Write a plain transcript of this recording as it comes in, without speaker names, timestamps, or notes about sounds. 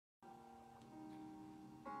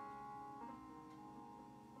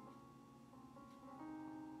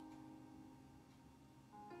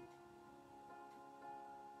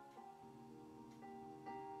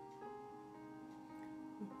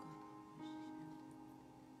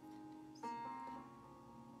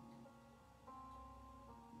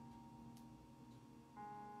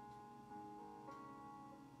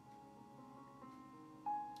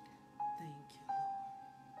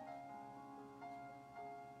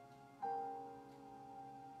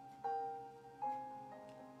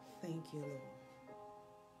Thank you, Lord.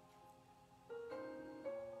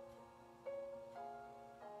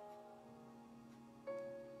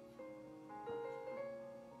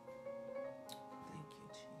 Thank you,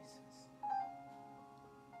 Jesus.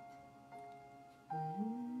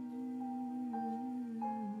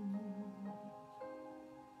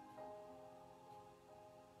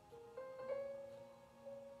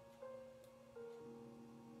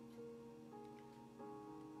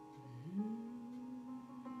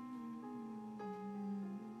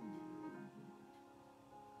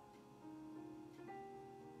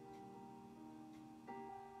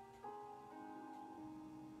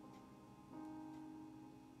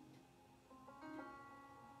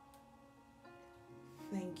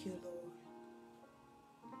 Thank you, Lord.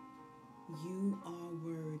 You are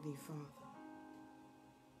worthy, Father.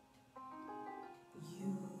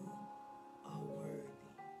 You are worthy.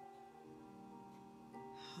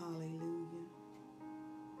 Hallelujah.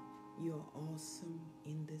 You're awesome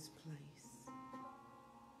in this place.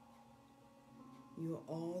 You're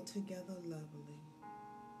altogether lovely.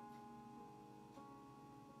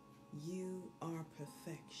 You are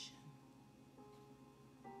perfection.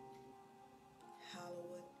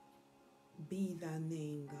 Hallowed be thy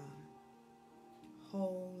name, God.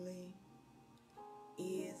 Holy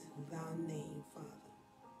is thy name, Father.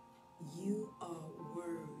 You are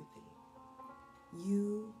worthy.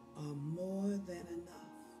 You are more than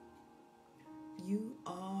enough. You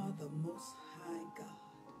are the Most High God.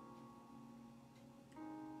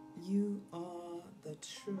 You are the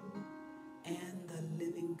true and the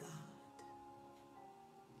living God.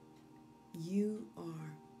 You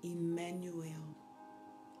are Emmanuel,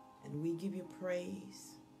 and we give you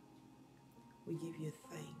praise. We give you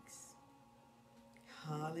thanks.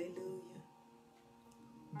 Hallelujah.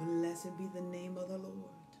 Blessed be the name of the Lord.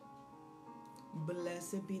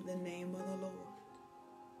 Blessed be the name of the Lord.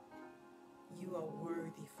 You are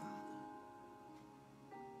worthy, Father.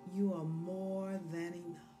 You are more than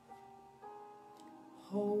enough.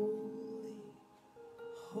 Holy,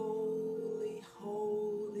 holy,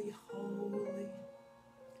 holy, holy.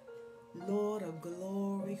 Lord of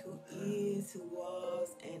glory, who is, who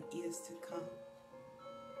was, and is to come.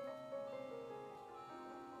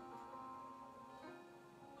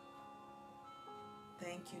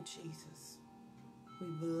 Thank you, Jesus. We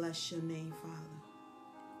bless your name, Father.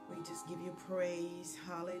 We just give you praise.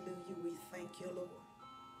 Hallelujah. We thank you, Lord.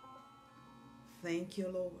 Thank you,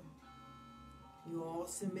 Lord. You're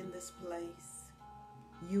awesome in this place.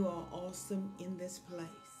 You are awesome in this place.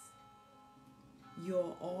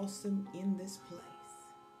 You're awesome in this place.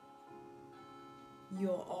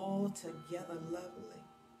 You're altogether lovely.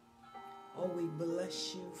 Oh, we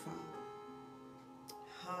bless you, Father.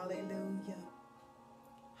 Hallelujah.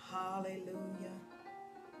 Hallelujah.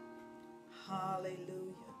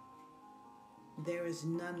 Hallelujah. There is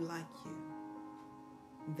none like you.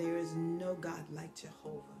 There is no God like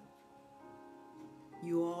Jehovah.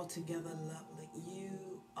 You are altogether lovely.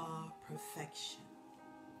 You are perfection.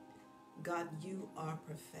 God, you are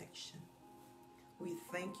perfection. We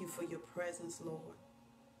thank you for your presence, Lord.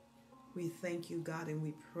 We thank you, God, and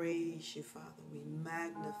we praise you, Father. We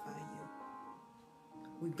magnify you.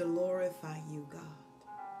 We glorify you, God.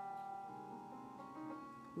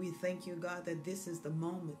 We thank you, God, that this is the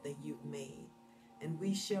moment that you've made. And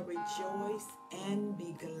we shall rejoice and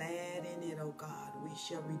be glad in it, oh God. We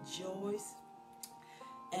shall rejoice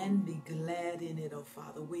and be glad in it, oh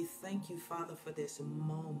Father. We thank you, Father, for this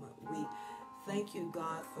moment. We thank you,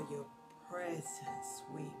 God, for your presence.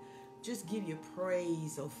 We just give you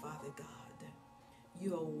praise, oh Father God.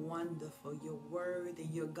 You are wonderful. You're worthy.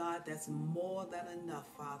 You're God that's more than enough,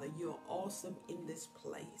 Father. You're awesome in this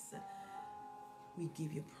place. We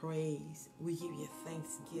give you praise. We give you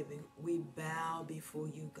thanksgiving. We bow before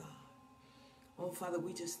you, God. Oh, Father,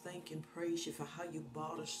 we just thank and praise you for how you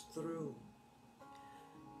brought us through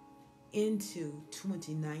into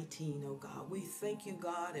 2019, oh God. We thank you,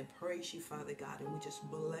 God, and praise you, Father God, and we just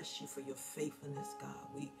bless you for your faithfulness, God.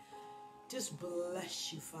 We just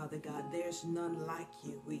bless you, Father God. There's none like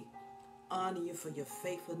you. We honor you for your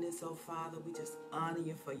faithfulness, oh Father. We just honor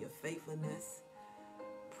you for your faithfulness.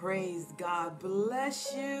 Praise God.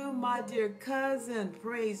 Bless you, my dear cousin.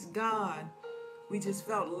 Praise God. We just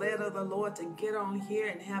felt led of the Lord to get on here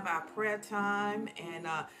and have our prayer time. And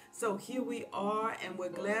so here we are, and we're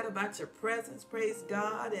glad about your presence. Praise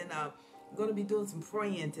God. And I'm going to be doing some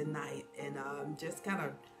praying tonight, and just kind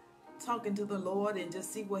of talking to the Lord and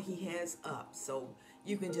just see what he has up. So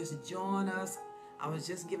you can just join us. I was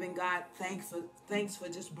just giving God thanks for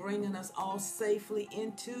just bringing us all safely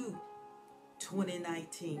into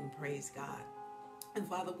 2019. Praise God. And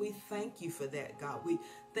Father, we thank you for that, God. We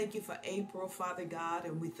thank you for April, Father God,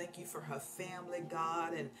 and we thank you for her family,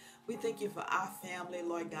 God. And we thank you for our family,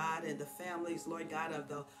 Lord God, and the families, Lord God, of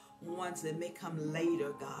the ones that may come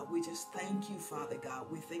later, God. We just thank you, Father God.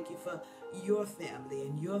 We thank you for your family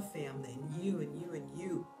and your family and you and you and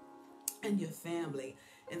you and your family.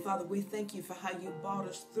 And Father, we thank you for how you brought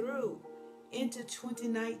us through into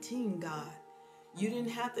 2019, God. You didn't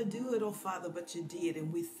have to do it, oh Father, but you did,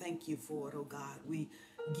 and we thank you for it, oh God. We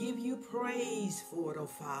give you praise for it, oh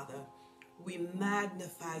Father. We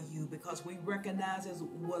magnify you because we recognize it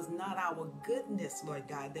was not our goodness, Lord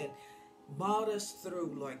God, that brought us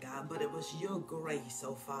through, Lord God, but it was your grace,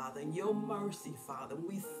 oh Father, and your mercy, Father.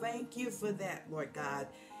 We thank you for that, Lord God.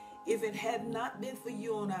 If it had not been for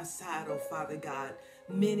you on our side, oh Father God,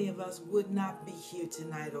 many of us would not be here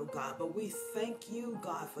tonight, oh God. But we thank you,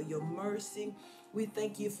 God, for your mercy. We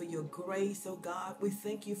thank you for your grace, oh God. We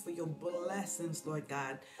thank you for your blessings, Lord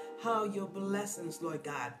God. How your blessings, Lord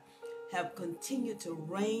God, have continued to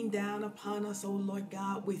rain down upon us, oh Lord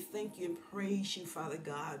God. We thank you and praise you, Father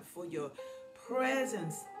God, for your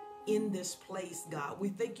presence in this place, God. We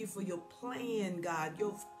thank you for your plan, God,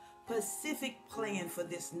 your specific plan for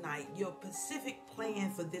this night, your specific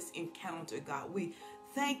plan for this encounter, God. We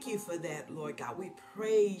thank you for that, Lord God. We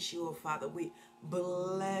praise you, oh Father. We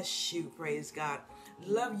bless you, praise God.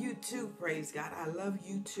 Love you too, praise God. I love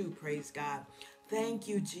you too, praise God. Thank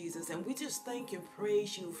you, Jesus. And we just thank and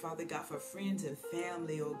praise you, Father God, for friends and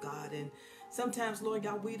family, oh God. And sometimes, Lord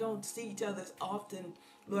God, we don't see each other often,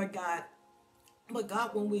 Lord God. But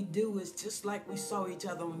God, when we do, it's just like we saw each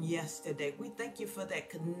other on yesterday. We thank you for that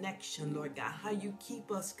connection, Lord God. How you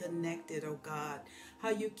keep us connected, oh God. How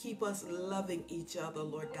you keep us loving each other,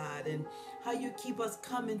 Lord God. And how you keep us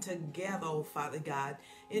coming together, oh Father God,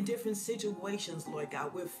 in different situations, Lord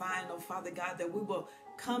God. We're fine, oh Father God, that we will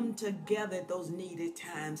come together at those needed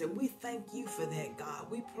times. And we thank you for that, God.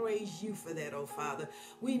 We praise you for that, oh Father.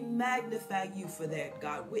 We magnify you for that,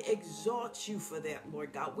 God. We exalt you for that,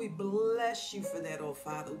 Lord God. We bless you for that, oh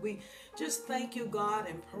Father. We just thank you, God,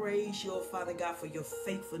 and praise you, oh Father God, for your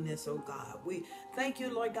faithfulness, oh God. We thank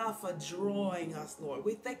you, Lord God, for drawing us, Lord.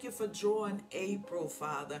 We thank you for drawing April,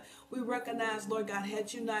 Father. We recognize, Lord God,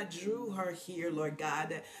 had you not drew her here, Lord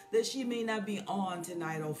God, that she may not be on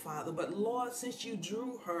tonight, oh Father. But Lord, since you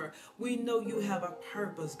drew her, we know you have a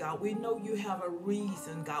purpose, God. We know you have a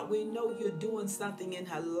reason, God. We know you're doing something in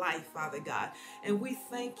her life, Father God. And we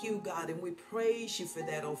thank you, God, and we praise you for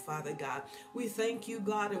that, oh Father God. We thank you,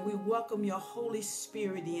 God, and we welcome your Holy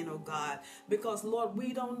Spirit in, oh God, because, Lord,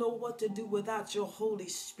 we don't know what to do without your Holy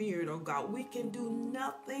Spirit, oh God. We can do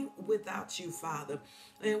nothing without you, Father.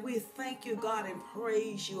 And we thank you, God, and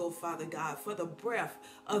praise you, oh Father God, for the breath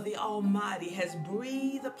of the Almighty has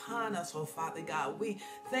breathed upon us, oh Father God. We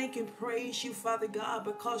thank and praise you, Father God,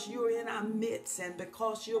 because you're in our midst and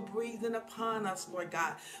because you're breathing upon us, Lord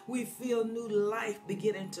God. We feel new life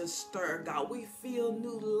beginning to stir, God. We feel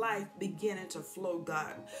new life beginning to flow,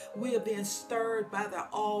 God. We are being stirred by the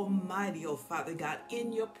Almighty, oh Father God.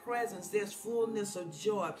 In your presence, there's fullness of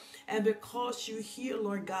joy. And because you're here,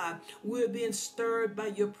 Lord God, we're being stirred by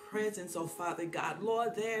your presence, oh Father God.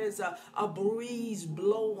 Lord, there's a breeze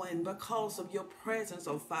blowing because of your presence,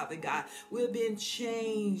 oh Father God. We're being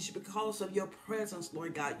changed because of your presence,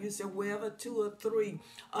 Lord God. You said wherever two or three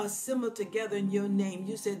are assembled together in your name,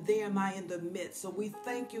 you said there am I in the midst. So we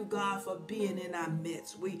thank you, God, for being in our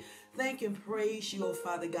midst. We thank and praise you, oh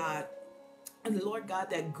Father God. And Lord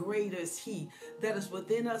God, that greater is he that is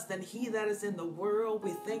within us than he that is in the world.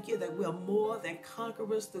 We thank you that we are more than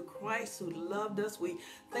conquerors through Christ who loved us. We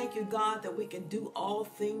thank you, God, that we can do all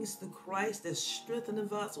things through Christ that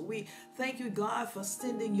strengthens us. We thank you, God, for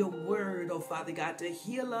sending your word, oh Father God, to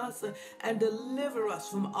heal us and deliver us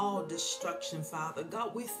from all destruction, Father.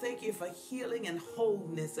 God, we thank you for healing and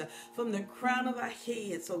wholeness from the crown of our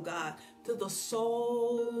heads, oh God, to the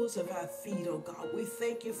soles of our feet, oh God. We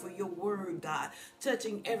thank you for your word, God,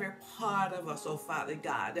 touching every part of us, oh Father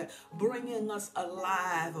God, bringing us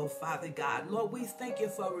alive, oh Father God. Lord, we thank you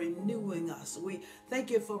for renewing us. We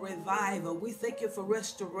thank you for revival. We thank you for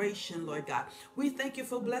restoration, Lord God. We thank you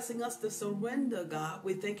for blessing us to surrender, God.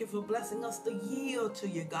 We thank you for blessing us to yield to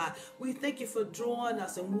you, God. We thank you for drawing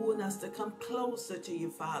us and wooing us to come closer to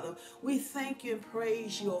you, Father. We thank you and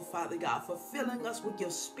praise you, oh Father God, for filling us with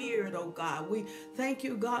your spirit, oh God. We thank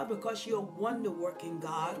you, God, because you're a wonder-working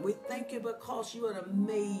God. We thank you because you're an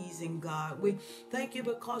amazing God. We thank you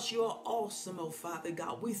because you're awesome, oh Father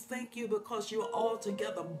God. We thank you because you're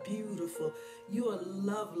altogether beautiful. You're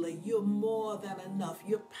lovely. You're more than enough.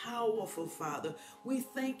 You're powerful, Father. We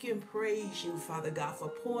thank you and praise you, Father God, for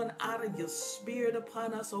pouring out of your spirit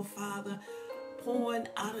upon us, oh Father. pouring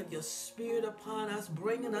out of your spirit upon us,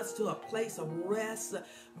 bringing us to a place of rest,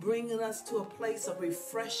 bringing us to a place of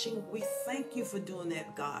refreshing. We thank you for doing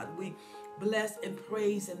that, God. We bless and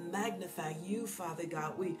praise and magnify you, Father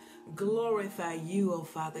God. We glorify you, oh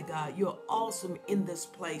Father God. You're awesome in this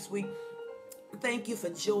place. We thank you for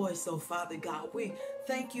joy, so Father God. We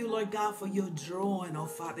thank you, Lord God, for your drawing, oh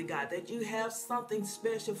Father God, that you have something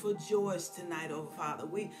special for Joyce tonight, oh Father.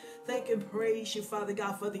 We thank and praise you, Father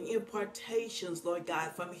God, for the impartations, Lord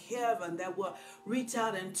God, from heaven that will reach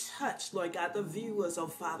out and touch, Lord God, the viewers, oh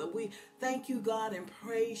Father. We thank you, God, and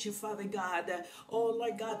praise you, Father God, that, oh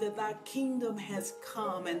Lord God, that thy kingdom has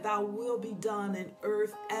come and thy will be done in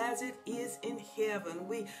earth as it is in heaven.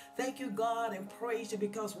 We thank you, God, and praise you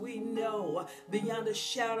because we know beyond a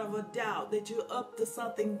shadow of a doubt that you're up to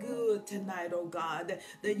something good tonight, oh God,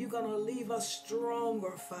 that you're going to leave us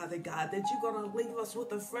stronger, Father God, that you're going to leave us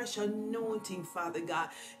with a fresh anointing, Father God.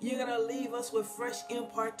 You're going to leave us with fresh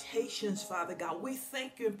impartations, Father God. We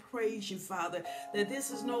thank you and praise you, Father, that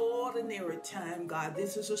this is no ordinary time, God.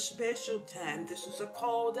 This is a special time. This is a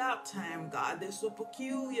called out time, God. This is a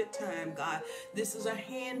peculiar time, God. This is a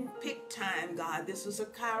hand-picked time, God. This is a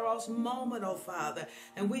Kairos moment, oh Father.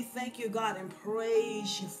 And we thank you, God, and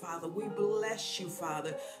praise you, Father. We bless you,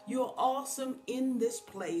 Father. You're awesome in this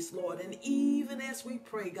place, Lord. And even as we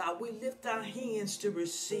pray, God, we lift our hands to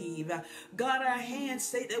receive. God, our hands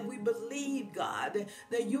say that we believe, God,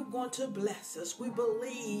 that you're going to bless us. We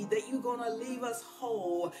believe that you're going to leave us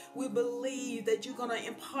whole. We believe that you're going to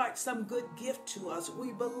impart some good gift to us.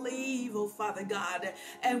 We believe, oh Father God,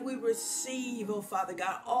 and we receive, oh Father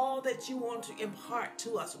God, all that you want to impart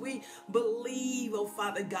to us. We believe, oh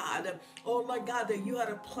Father God, oh Lord God, that you had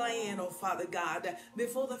a plan, oh Father God,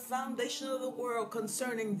 before the foundation of the world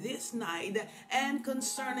concerning this night and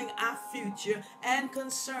concerning our future and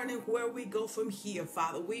concerning where we go from here,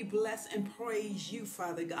 Father. We bless and praise you,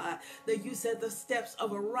 Father God, that you said the steps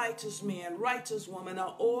of a righteous man, righteous woman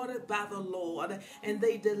are ordered by the Lord, and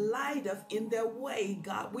they delighteth in their way,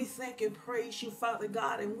 God. We thank and praise you, Father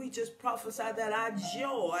God, and we just prophesy that our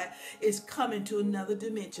joy is coming to another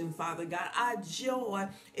dimension, Father God. Our joy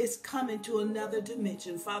is coming to another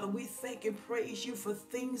dimension, Father. We thank and praise you for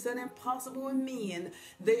things that are impossible in men.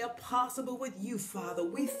 They are possible with you, Father.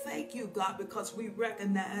 We thank you, God, because we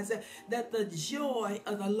recognize that the joy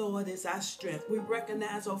of the Lord is our strength. We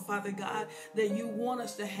recognize, oh Father God, that you want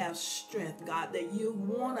us to have strength, God, that you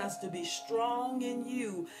want us to be strong in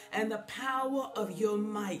you and the power of your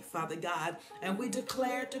might, Father God. And we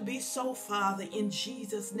declare to be so, Father, in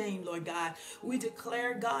Jesus' name, Lord God. We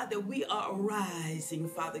declare, God, that we are arising,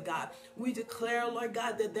 Father God. We declare, Lord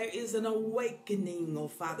God, that there is an awakening, oh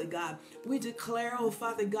Father God. We declare, oh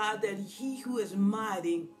Father God, that he who is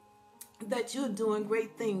mighty, that you're doing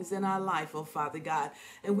great things in our life, oh Father God.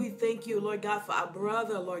 And we thank you, Lord God, for our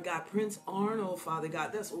brother, Lord God, Prince Arnold, Father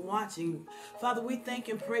God, that's watching. Father, we thank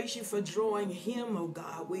and praise you for drawing him, oh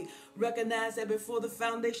God. We recognize that before the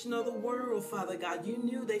foundation of the world, Father God, you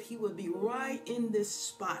knew that he would be right in this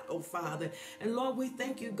spot, oh Father. And Lord, we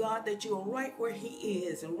thank you, God, that you are right where he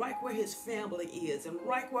is and right where his family is and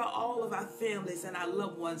right where all of our families and our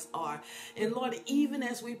loved ones are. And Lord, even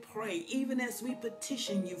as we pray, even as we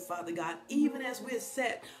petition you, Father God, even as we're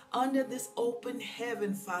set under this open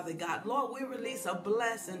heaven, Father God, Lord, we release a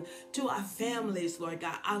blessing to our families, Lord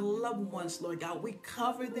God, our loved ones, Lord God. We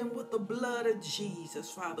cover them with the blood of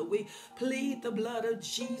Jesus, Father. We plead the blood of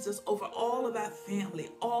Jesus over all of our family,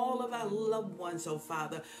 all of our loved ones, oh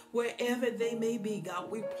Father, wherever they may be,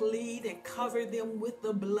 God. We plead and cover them with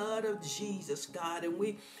the blood of Jesus, God. And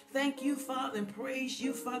we thank you, Father, and praise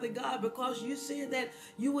you, Father God, because you said that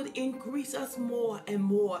you would increase us more and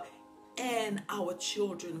more and our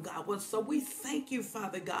children, God. Well, so we thank you,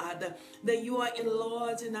 Father God, that you are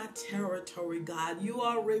enlarging our territory, God. You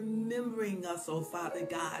are remembering us, oh Father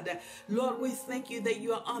God. Lord, we thank you that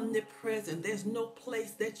you are omnipresent. There's no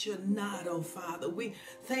place that you're not, oh Father. We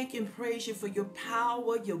thank and praise you for your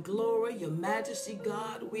power, your glory, your majesty,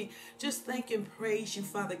 God. We just thank and praise you,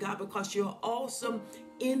 Father God, because you're awesome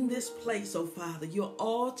in this place, oh Father. You're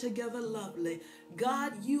altogether lovely.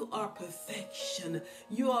 God, you are perfection.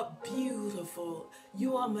 You are beautiful.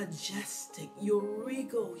 You are majestic. You're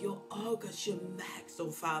regal. You're august. You're max,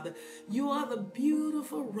 oh Father. You are the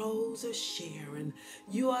beautiful rose of Sharon.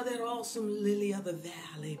 You are that awesome lily of the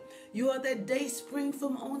valley. You are that day spring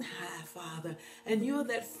from on high, Father. And you are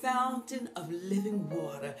that fountain of living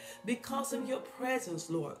water. Because of your presence,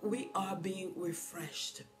 Lord, we are being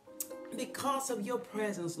refreshed. Because of your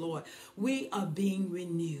presence, Lord, we are being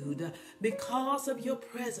renewed. Because of your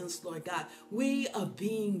presence, Lord God, we are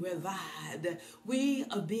being revived. We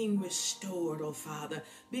are being restored, oh Father.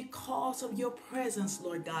 Because of your presence,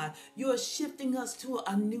 Lord God, you are shifting us to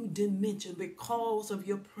a new dimension. Because of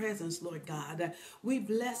your presence, Lord God, we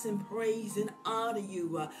bless and praise and honor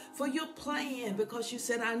you for your plan, because you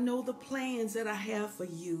said, I know the plans that I have for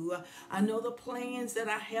you. I know the plans that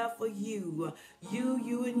I have for you,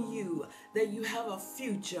 you and you, that you have a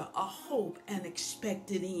future, a hope, and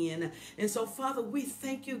expected in. And so, Father, we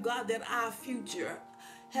thank you, God, that our future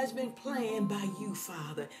has been planned by you,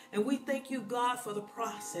 Father. And we thank you, God, for the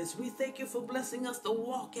process. We thank you for blessing us to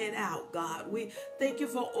walk it out, God. We thank you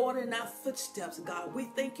for ordering our footsteps, God. We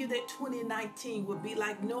thank you that 2019 will be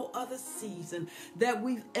like no other season that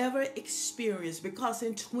we've ever experienced, because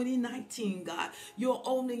in 2019, God, you're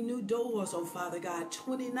opening new doors, oh Father God.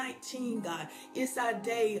 2019, God, it's our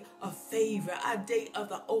day of favor, our day of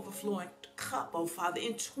the overflowing cup, oh Father.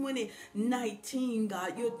 In 2019,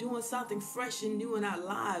 God, you're doing something fresh and new in our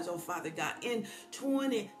lives, oh Father God. In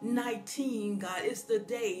 2019, God, it's the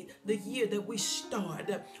day, the year that we start.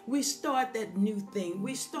 We start that new thing.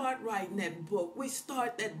 We start writing that book. We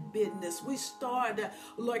start that business. We start,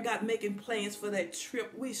 Lord God, making plans for that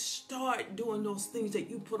trip. We start doing those things that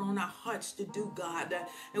you put on our hearts to do, God.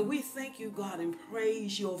 And we thank you, God, and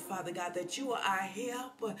praise you, oh Father God, that you are our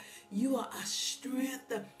help. You are our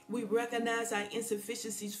strength. We recognize our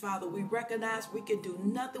insufficiencies, Father. We recognize we can do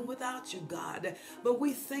nothing without you, God. But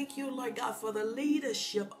we thank you, Lord God, for the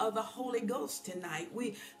leadership of the Holy Ghost tonight.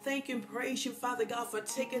 We thank and praise you, Father God, for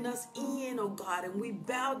taking us in, oh God. And we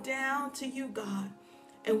bow down to you, God.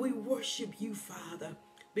 And we worship you, Father,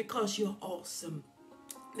 because you're awesome,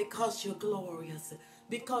 because you're glorious,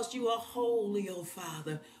 because you are holy, oh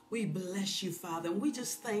Father. We bless you, Father. And we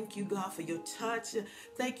just thank you, God, for your touch.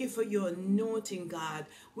 Thank you for your anointing, God.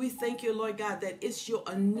 We thank you, Lord God, that it's your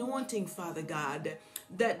anointing, Father God,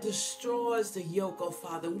 that destroys the yoke, oh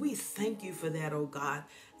Father. We thank you for that, oh God.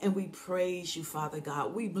 And we praise you, Father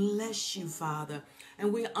God. We bless you, Father.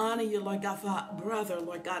 And we honor you, Lord God, for our brother,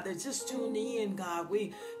 Lord God, that just tuned in, God.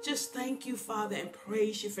 We just thank you, Father, and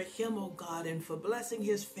praise you for him, oh God, and for blessing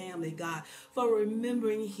his family, God, for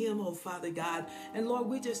remembering him, oh Father God. And Lord,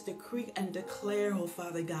 we just decree and declare, oh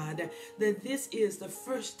Father God, that this is the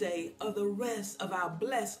first day of the rest of our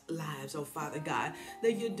blessed lives, oh Father God,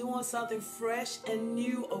 that you're doing something fresh and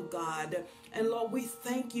new, oh God. And Lord, we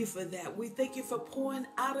thank you for that. We thank you for pouring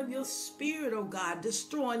out of your spirit, oh God,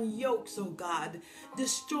 destroying yokes, oh God,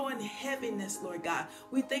 destroying heaviness, Lord God.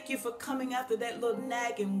 We thank you for coming after that little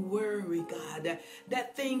nagging worry, God.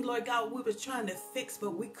 That thing, Lord God, we were trying to fix,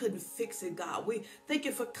 but we couldn't fix it, God. We thank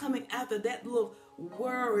you for coming after that little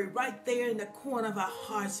worry right there in the corner of our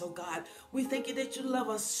hearts, oh God. We thank you that you love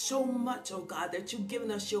us so much, oh God, that you've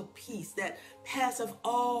given us your peace that passeth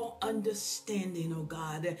all understanding, oh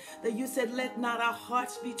God. That you said, let not our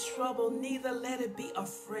hearts be troubled, neither let it be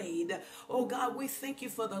afraid. Oh God, we thank you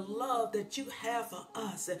for the love that you have for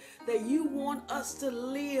us, that you want us to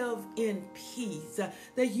live in peace,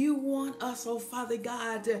 that you want us, oh Father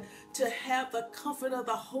God, to have the comfort of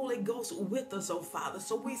the Holy Ghost with us, oh Father.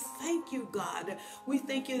 So we thank you, God. We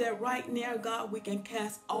thank you that right now, God, we can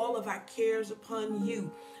cast all of our cares upon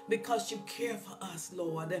you, because you care for us,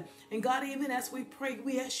 Lord. And God, even as we pray,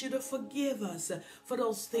 we ask you to forgive us for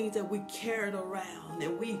those things that we carried around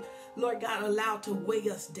and we, Lord God, allowed to weigh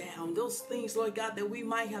us down. Those things, Lord God, that we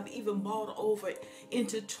might have even brought over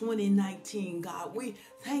into 2019, God. We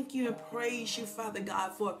thank you and praise you, Father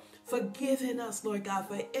God, for forgiving us, Lord God,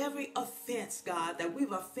 for every offense, God, that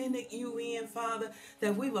we've offended you in, Father,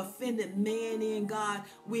 that we've offended man in, God.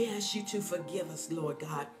 We ask you to forgive us, Lord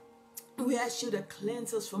God. We ask you to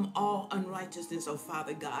cleanse us from all unrighteousness, oh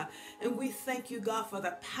Father God. And we thank you, God, for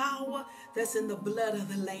the power that's in the blood of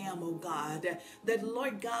the Lamb, oh God. That,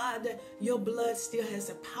 Lord God, your blood still has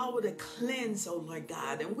the power to cleanse, oh Lord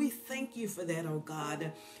God. And we thank you for that, oh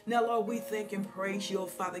God. Now, Lord, we thank and praise you, oh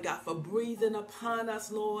Father God, for breathing upon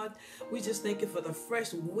us, Lord. We just thank you for the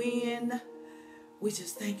fresh wind. We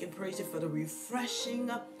just thank and praise you for the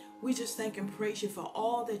refreshing. We just thank and praise you for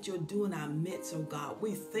all that you're doing in our midst, oh God.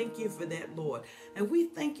 We thank you for that, Lord. And we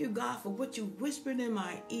thank you, God, for what you whispered in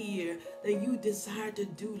my ear that you desire to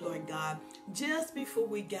do, Lord God, just before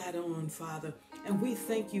we got on, Father. And we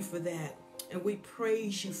thank you for that. And we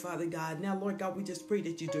praise you, Father God. Now, Lord God, we just pray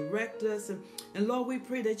that you direct us. And Lord, we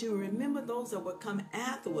pray that you remember those that will come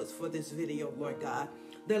afterwards for this video, Lord God.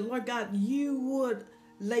 That, Lord God, you would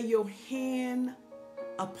lay your hand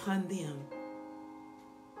upon them.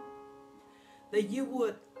 That you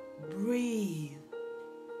would breathe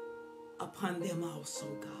upon them also,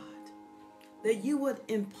 God. that you would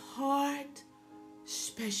impart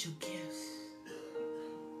special gifts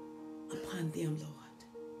upon them, Lord.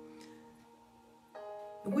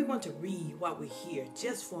 And we want to read while we're here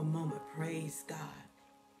just for a moment. Praise God.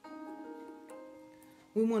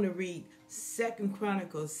 We want to read 2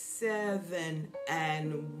 Chronicles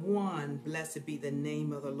 7:1. Blessed be the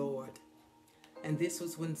name of the Lord. And this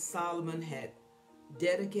was when Solomon had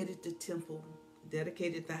dedicated the temple,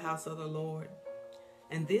 dedicated the house of the Lord.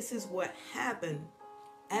 And this is what happened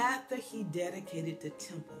after he dedicated the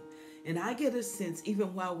temple. And I get a sense,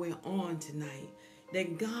 even while we're on tonight,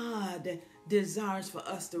 that God desires for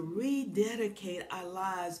us to rededicate our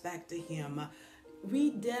lives back to him.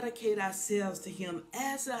 Rededicate ourselves to him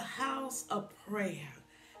as a house of prayer.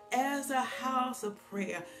 As a house of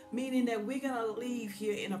prayer, meaning that we're going to leave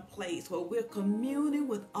here in a place where we're communing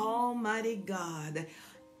with Almighty God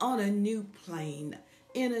on a new plane,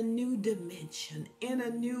 in a new dimension, in a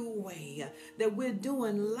new way, that we're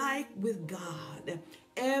doing life with God,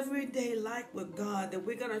 everyday life with God, that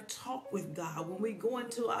we're going to talk with God. When we go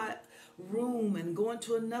into our room and go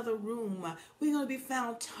into another room, we're going to be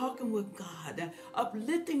found talking with God,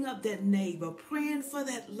 uplifting up that neighbor, praying for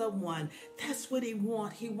that loved one. That's what he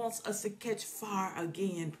wants. He wants us to catch fire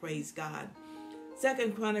again, praise God.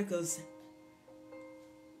 2 Chronicles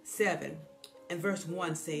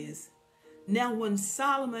 7:1 says, Now when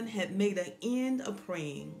Solomon had made an end of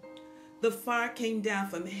praying, the fire came down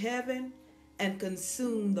from heaven and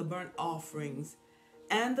consumed the burnt offerings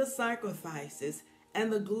and the sacrifices,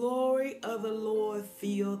 and the glory of the Lord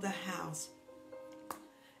filled the house.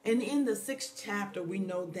 And in the 6th chapter, we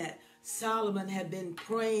know that Solomon had been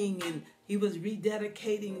praying and he was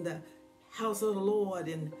rededicating the house of the Lord,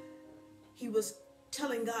 and he was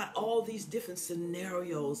telling God all these different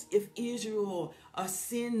scenarios. If Israel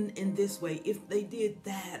sinned in this way, if they did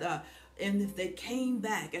that, and if they came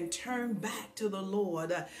back and turned back to the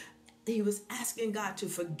Lord, he was asking God to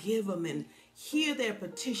forgive them and hear their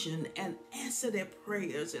petition and answer their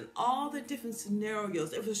prayers and all the different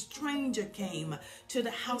scenarios. If a stranger came to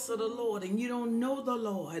the house of the Lord and you don't know the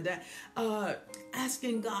Lord,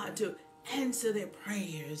 asking God to answer their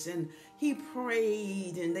prayers. And he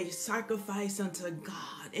prayed and they sacrificed unto God.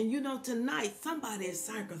 And you know, tonight somebody is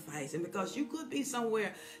sacrificing, because you could be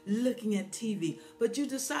somewhere looking at TV, but you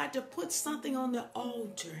decide to put something on the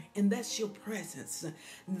altar, and that's your presence.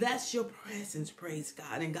 That's your presence, praise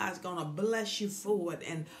God. And God's going to bless you for it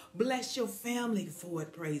and bless your family for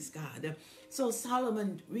it, praise God. So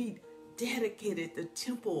Solomon rededicated the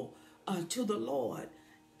temple to the Lord.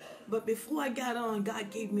 But before I got on,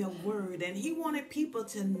 God gave me a word, and he wanted people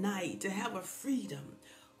tonight to have a freedom,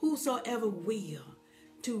 whosoever will,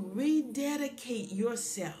 to rededicate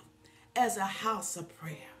yourself as a house of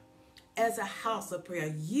prayer. As a house of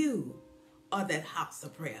prayer. You are that house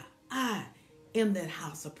of prayer. I am that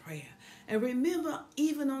house of prayer. And remember,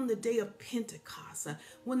 even on the day of Pentecost,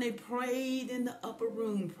 when they prayed in the upper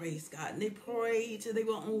room, praise God, and they prayed till they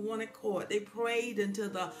were on one accord. They prayed until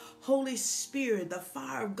the Holy Spirit, the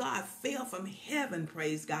fire of God, fell from heaven,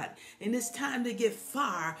 praise God. And it's time to get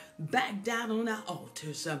fire back down on our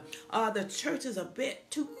altars. The church is a bit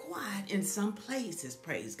too quiet in some places,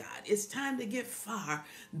 praise God. It's time to get fire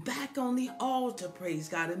back on the altar, praise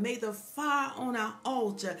God. And may the fire on our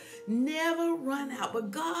altar never run out.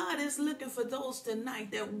 But God is looking for those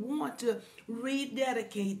tonight that want to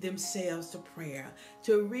rededicate themselves to prayer,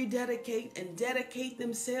 to rededicate and dedicate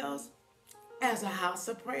themselves as a house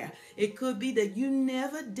of prayer. It could be that you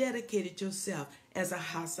never dedicated yourself as a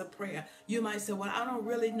house of prayer. You might say, well, I don't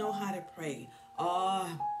really know how to pray.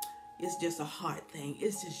 It's just a heart thing.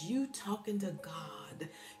 It's just you talking to God,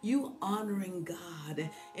 you honoring God.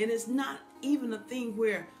 And it's not even a thing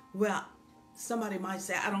where, well, somebody might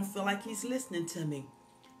say, I don't feel like he's listening to me.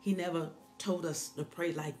 He never told us to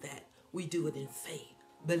pray like that. We do it in faith,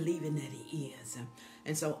 believing that he is.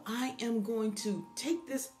 And so I am going to take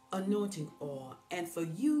this anointing oil, and for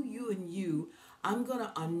you, I'm going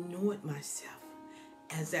to anoint myself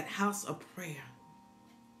as that house of prayer.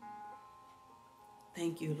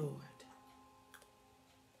 Thank you, Lord.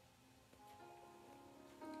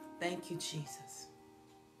 Thank you, Jesus.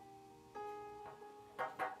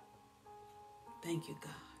 Thank you,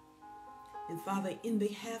 God. And Father, in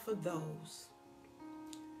behalf of those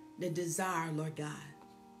that desire, Lord God,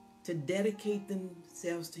 to dedicate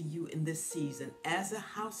themselves to you in this season as a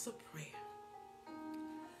house of prayer,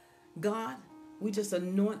 God, we just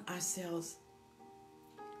anoint ourselves.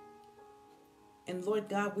 And Lord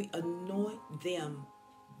God, we anoint them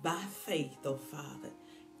by faith, oh Father.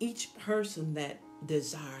 Each person that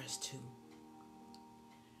desires to,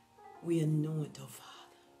 we anoint, oh Father.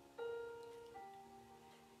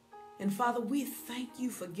 And Father, we thank you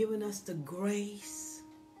for giving us the grace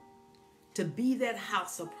to be that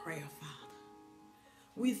house of prayer, Father.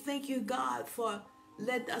 We thank you, God, for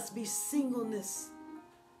letting us be single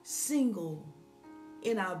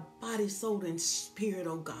in our body, soul, and spirit,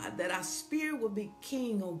 oh God. That our spirit will be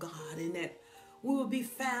king, oh God, and that we will be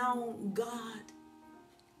found, God,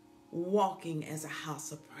 walking as a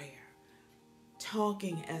house of prayer,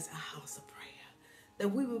 talking as a house of prayer. That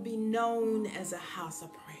we will be known as a house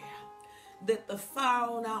of prayer. That the fire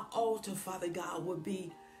on our altar, Father God, will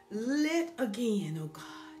be lit again, oh God.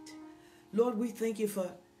 Lord, we thank you for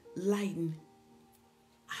lighting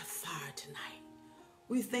our fire tonight.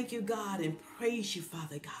 We thank you, God, and praise you,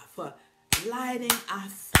 Father God, for lighting our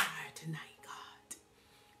fire tonight, God.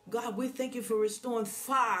 God, we thank you for restoring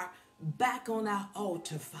fire back on our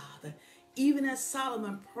altar, Father. Even as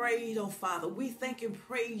Solomon prayed, oh Father, we thank and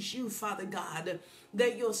praise you, Father God,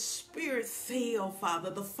 that your spirit fell, Father.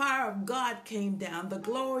 The fire of God came down. The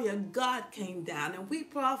glory of God came down. And we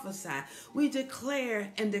prophesy, we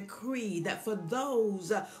declare and decree that for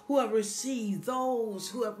those who have received, those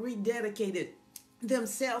who have rededicated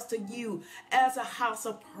themselves to you as a house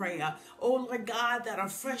of prayer, oh Lord God, that a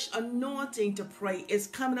fresh anointing to pray is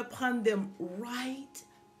coming upon them right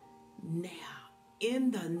now.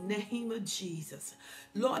 In the name of Jesus.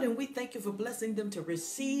 Lord, and we thank you for blessing them to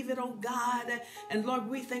receive it, oh God. And Lord,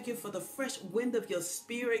 we thank you for the fresh wind of your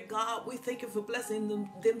spirit, God. We thank you for blessing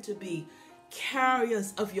them to be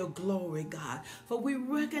carriers of your glory, God. For we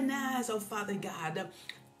recognize, oh Father God,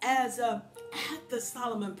 as after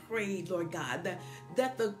Solomon prayed, Lord God,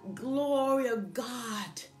 that the glory of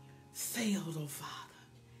God failed, oh Father.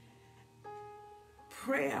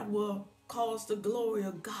 Prayer will cause the glory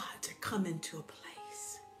of God to come into a place.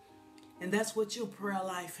 And that's what your prayer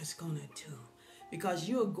life is going to do. Because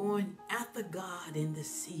you're going after God in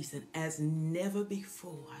this season as never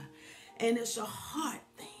before. And it's a heart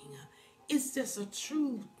thing. It's just a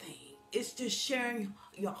true thing. It's just sharing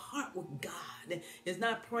your heart with God. It's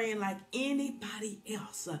not praying like anybody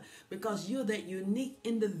else. Because you're that unique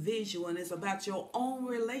individual. And it's about your own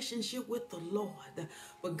relationship with the Lord.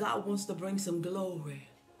 But God wants to bring some glory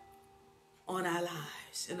on our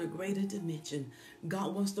lives in a greater dimension.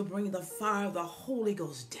 God wants to bring the fire of the Holy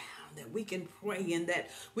Ghost down, that we can pray, and that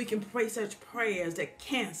we can pray such prayers that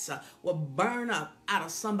cancer will burn up out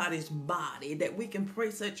of somebody's body, that we can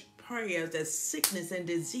pray such prayers that sickness and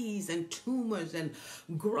disease and tumors and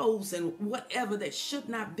growths and whatever that should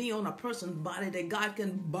not be on a person's body, that God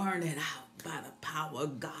can burn it out by the power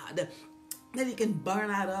of God. That he can burn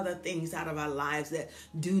out other things out of our lives that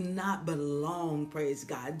do not belong, praise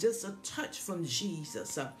God. Just a touch from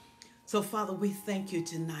Jesus. So, Father, we thank you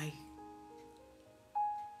tonight.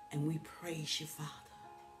 And we praise you, Father.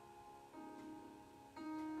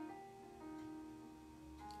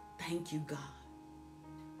 Thank you, God.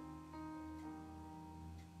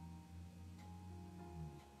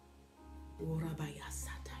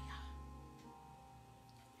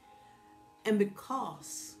 And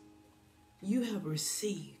because you have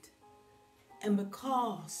received, and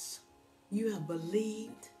because you have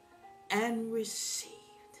believed and received,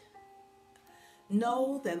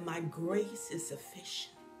 know that my grace is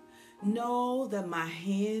sufficient. Know that my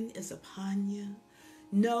hand is upon you.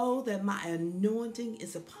 Know that my anointing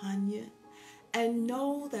is upon you. And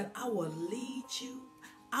know that I will lead you.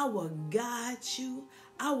 I will guide you.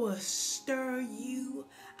 I will stir you.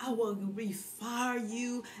 I will refire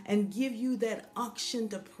you and give you that unction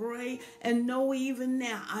to pray. And know even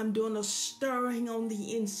now I'm doing a stirring on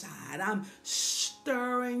the inside. I'm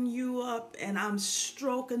stirring you up and I'm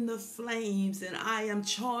stroking the flames, and I am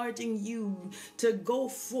charging you to go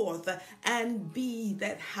forth and be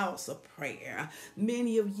that house of prayer.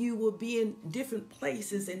 Many of you will be in different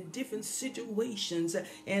places, in different situations,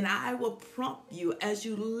 and I will prompt you as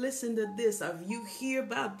you listen to this. If you hear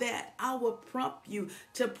about that, I will prompt you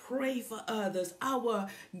to pray for others. I will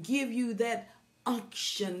give you that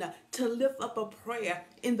unction to lift up a prayer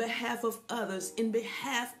in behalf of others, in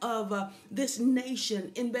behalf of this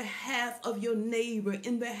nation, in behalf of your neighbor,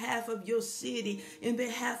 in behalf of your city, in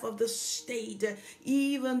behalf of the state,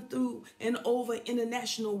 even through and over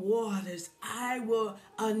international waters. I will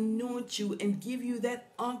anoint you and give you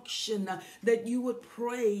that unction that you would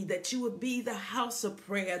pray, that you would be the house of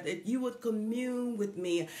prayer, that you would commune with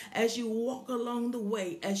me as you walk along the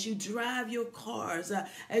way, as you drive your cars,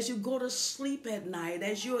 as you go to sleep at night,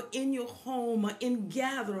 as you're in your home, in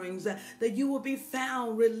gatherings, that you will be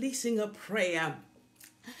found releasing a prayer.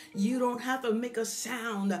 You don't have to make a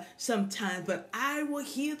sound sometimes, but I will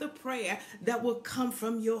hear the prayer that will come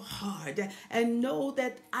from your heart, and know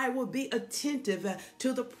that I will be attentive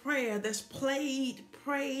to the prayer that's prayed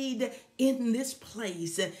in this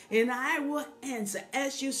place, and I will answer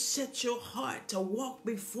as you set your heart to walk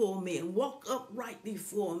before me and walk upright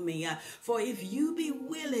before me. For if you be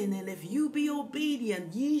willing and if you be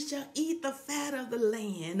obedient, ye shall eat the fat of the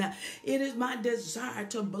land. It is my desire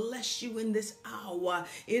to bless you in this hour.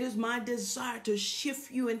 It is my desire to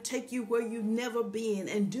shift you and take you where you've never been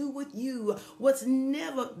and do with you what's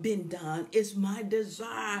never been done. It's my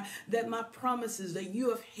desire that my promises that you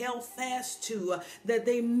have held fast to, that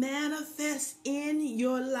they manifest in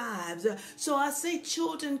your lives. So I say,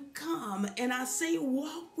 children, come, and I say,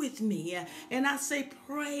 walk with me, and I say,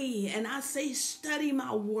 pray, and I say, study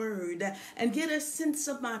my word and get a sense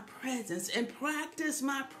of my presence and practice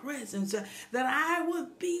my presence, that I will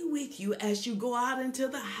be with you as you go out into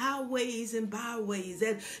the highways and byways,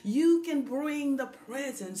 that you can bring the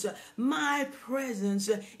presence, my presence,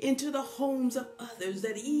 into the homes of others,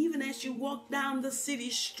 that even as you walk down the city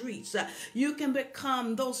streets, you can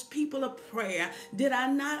become those people of prayer. Did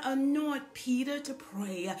I not anoint Peter to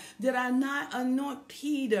pray? Did I not anoint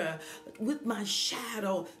Peter with my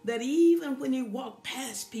shadow, that even when he walked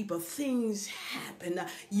past people, things happen?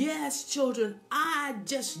 Yes, children, I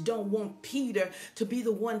just don't want Peter to be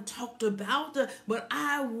the one talked about, but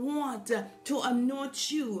I want to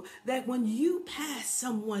anoint you, that when you pass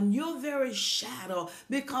someone, your very shadow,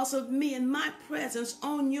 because of me and my presence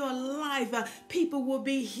on your life, people will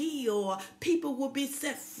be healed, people will be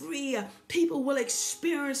set free, people will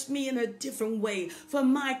experience me in a different way. For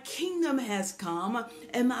my kingdom has come,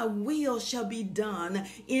 and my will shall be done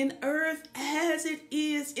in earth as it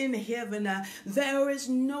is in heaven. There is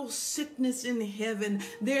no sickness in heaven.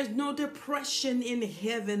 There's no depression in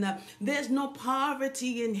heaven. There's no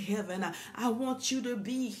poverty in heaven. I want you to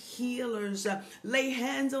be healers. Lay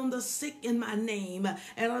hands on the sick in my name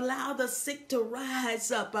and allow the sick to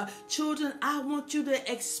rise up. Children, I want you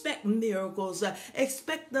to expect miracles,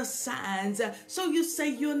 expect the signs. So you say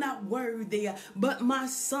you're not worthy, but my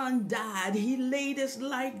son died. He laid his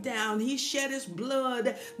life down. He shed his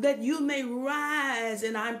blood that you may rise,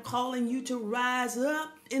 and I'm calling you to rise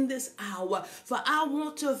up in this hour, for I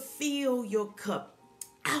want to fill your cup.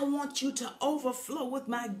 I want you to overflow with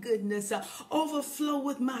my goodness, overflow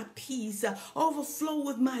with my peace, overflow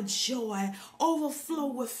with my joy, overflow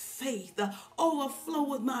with faith, overflow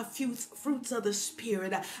with my fruits of the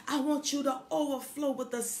Spirit. I want you to overflow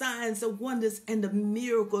with the signs, the wonders, and the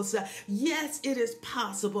miracles. Yes, it is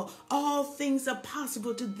possible. All things are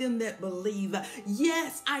possible to them that believe.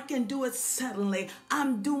 Yes, I can do it suddenly.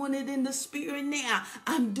 I'm doing it in the Spirit now.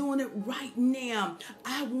 I'm doing it right now.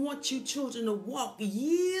 I want you children to walk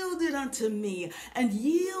yielded unto me and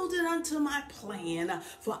yielded unto my plan.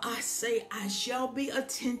 For I say, I shall be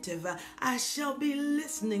attentive. I shall be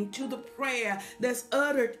listening to the prayer that's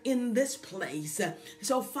uttered in this place.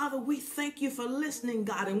 So, Father, we thank you for listening,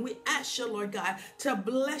 God, and we ask you, Lord God, to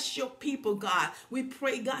bless your people, God. We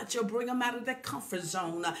pray, God, you'll bring them out of their comfort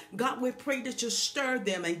zone. God, we pray that you stir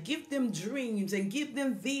them and give them dreams and give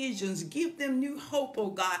them visions, give them new hope, oh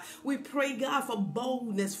God. We pray, God, for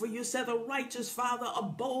boldness, for you said the righteous Father are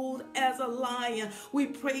bold as a lion. We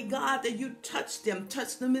pray, God, that you touch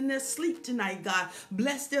them in their sleep tonight, God.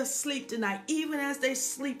 Bless their sleep tonight, even as they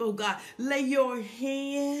sleep, oh God. Lay your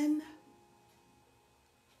hand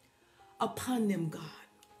upon them, God.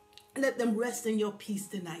 Let them rest in your peace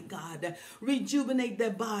tonight, God. Rejuvenate their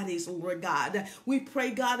bodies, Lord God. We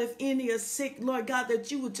pray, God, if any are sick, Lord God, that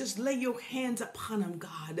you would just lay your hands upon them,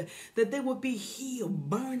 God, that they would be healed.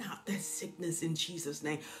 Burn out that sickness in Jesus'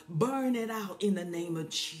 name. Burn it out in the name of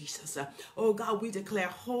Jesus. Oh, God, we declare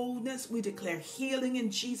wholeness. We declare healing in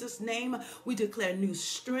Jesus' name. We declare new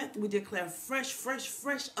strength. We declare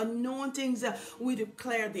fresh anointings. We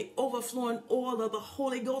declare the overflowing oil of the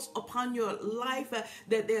Holy Ghost upon your life,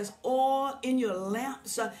 that there's oil in your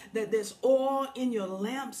lamps,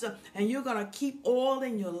 and you're going to keep oil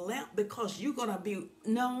in your lamp because you're going to be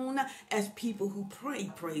known as people who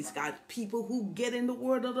pray, praise God, people who get in the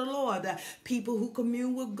word of the Lord, people who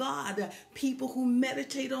commune with God, people who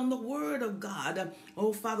meditate on the word of God.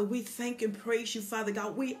 Oh, Father, we thank and praise you, Father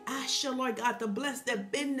God. We ask you, Lord God, to bless their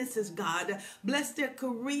businesses, God. Bless their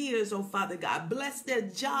careers, oh, Father God. Bless their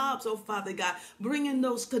jobs, oh, Father God. Bring in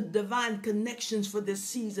those divine connections for this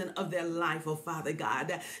season of their life, oh, Father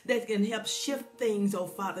God, that can help shift things, oh,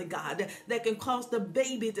 Father God, that can cause the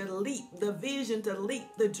baby to leap, the vision to leap,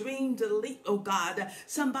 leap, the dream to leap, oh God.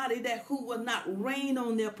 Somebody that who will not rain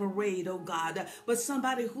on their parade, oh God, but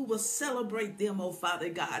somebody who will celebrate them, oh Father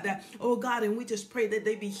God. Oh God, and we just pray that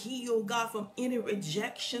they be healed, God, from any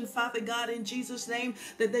rejection, Father God, in Jesus' name,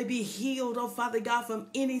 that they be healed, oh Father God, from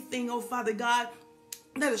anything, oh Father God,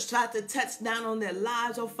 that has tried to touch down on their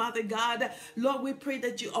lives, oh Father God. Lord, we pray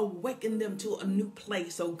that you awaken them to a new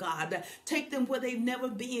place, oh God. Take them where they've never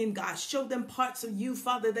been, God. Show them parts of you,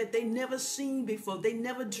 Father, that they never seen before. They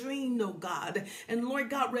never dreamed, oh God. And Lord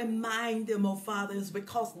God, remind them, oh Father, it's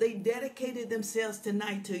because they dedicated themselves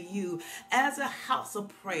tonight to you as a house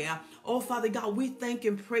of prayer. Oh Father God, we thank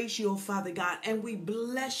and praise you, oh Father God, and we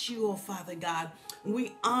bless you, oh Father God.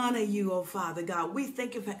 We honor you, oh Father God. We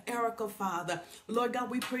thank you for Erica, Father. Lord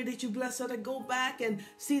God, we pray that you bless her to go back and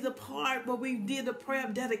see the part where we did the prayer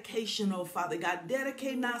of dedication, oh Father God.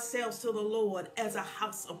 Dedicating ourselves to the Lord as a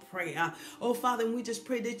house of prayer. Oh Father, and we just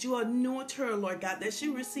pray that you anoint her, Lord God, that she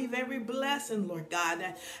receive every blessing, Lord God.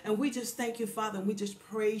 And we just thank you, Father, and we just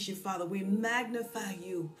praise you, Father. We magnify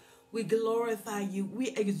you. We glorify you.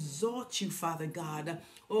 We exalt you, Father God.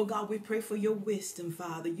 Oh God, we pray for your wisdom,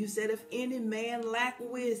 Father. You said if any man lack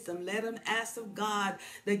wisdom, let him ask of God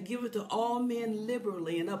that giveth to all men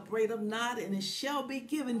liberally and upbraideth not, and it shall be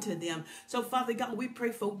given to them. So, Father God, we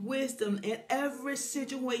pray for wisdom in every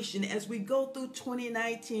situation as we go through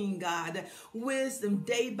 2019, God. Wisdom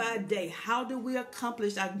day by day. How do we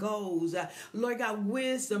accomplish our goals? Lord God,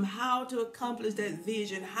 wisdom, how to accomplish that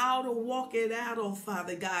vision, how to walk it out, oh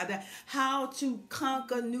Father God, how to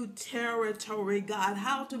conquer new territory, God,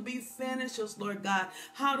 how to be finishers, Lord God,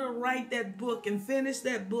 how to write that book and finish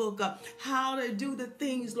that book, how to do the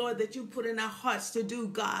things, Lord, that you put in our hearts to do,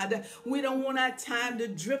 God. We don't want our time to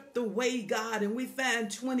drift away, God, and we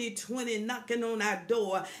find 2020 knocking on our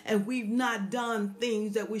door and we've not done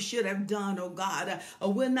things that we should have done, oh God,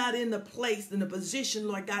 or we're not in the place, in the position,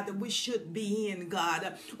 Lord God, that we should be in,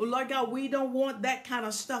 God. Oh, Lord God, we don't want that kind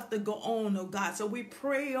of stuff to go on, oh God. So we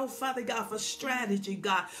pray, oh Father God, for strategy,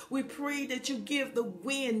 God. We pray that you give the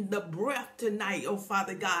wind, the breath tonight, oh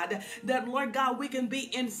Father God, that, Lord God, we can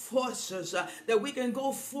be enforcers, that we can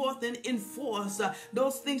go forth and enforce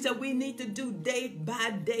those things that we need to do day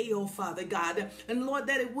by day, oh Father God. And Lord,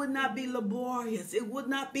 that it would not be laborious, it would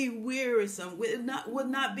not be wearisome, would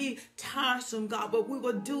not be tiresome, God, but we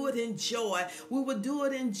will do it in joy. We will do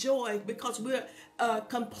it in joy because we're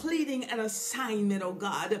completing an assignment, oh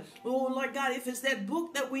God. Oh Lord God, if it's that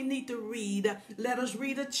book that we need to read, let us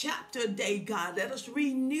read a chapter a day, God. Let us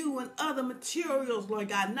read new and other materials, Lord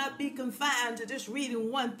God. Not be confined to just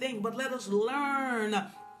reading one thing, but let us learn,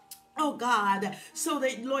 oh God, so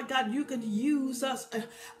that, Lord God, you can use us,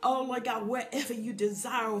 oh Lord God, wherever you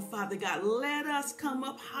desire, oh Father God. Let us come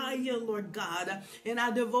up higher, Lord God, in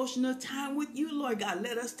our devotional time with you, Lord God.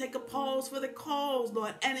 Let us take a pause for the cause,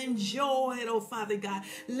 Lord, and enjoy it, oh Father God.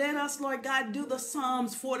 Let us, Lord God, do the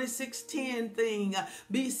Psalms 46:10 thing.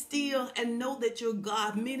 Be still and know that you're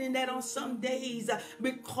God, meaning that on some days,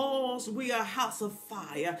 because we are a house of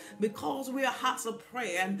fire, because we are a house of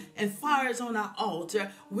prayer, and fire is on our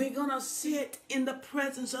altar, we're going to sit in the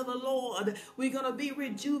presence of the Lord. We're going to be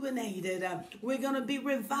rejuvenated. We're going to be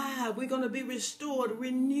revived. We're going to be restored,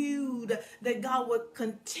 renewed, that God will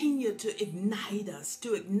continue to ignite us,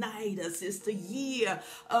 It's the year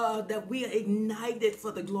that we are ignited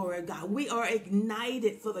for the glory of God. We are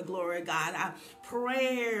ignited for the glory of God. Our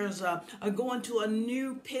prayers are going to a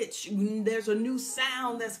new pitch. There's a new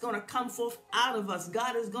sound that's going to come forth out of us.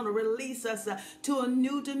 God is going to release us to a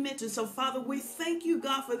new dimension. So, Father, we thank you,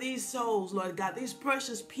 God, for these souls, Lord God, these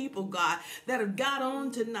precious people, God, that have got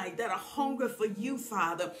on tonight, that are hungry for you,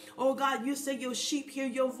 Father. Oh, God, you say your sheep hear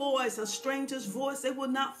your voice, a stranger's voice they will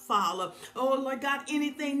not follow. Oh, Lord God,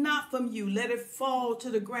 anything not from you, let it fall to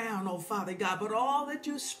the ground, oh, Father God. But all that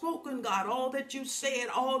you've spoken, God, all that you said,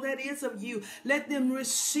 all that is of you, let them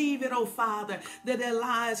receive it, oh, Father, that their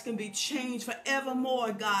lives can be changed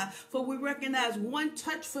forevermore, God. For we recognize one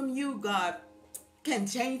touch from you, God, can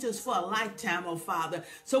change us for a lifetime, oh Father.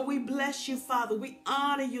 So we bless you, Father. We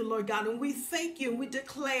honor you, Lord God, and we thank you, and we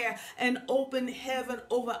declare an open heaven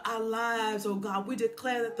over our lives, oh God. We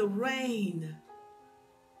declare that the rain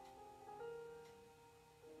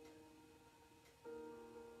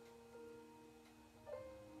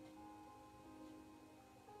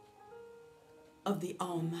of the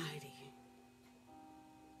Almighty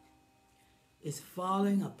is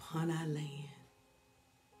falling upon our land.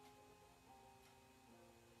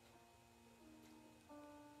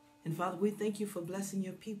 And Father, we thank you for blessing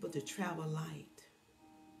your people to travel light,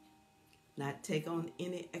 not take on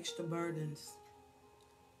any extra burdens,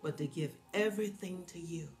 but to give everything to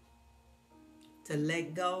you, to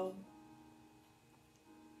let go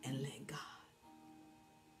and let God.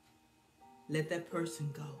 Let that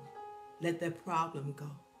person go. Let that problem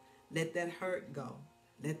go. Let that hurt go.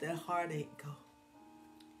 Let that heartache go.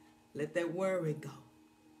 Let that worry go.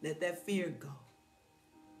 Let that fear go.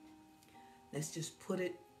 Let's just put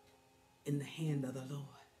it in the hand of the Lord.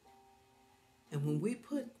 And when we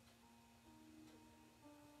put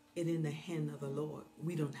it in the hand of the Lord,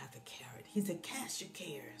 we don't have to carry it. He said, cast your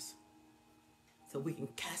cares. So we can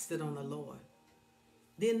cast it on the Lord.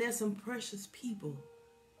 Then there's some precious people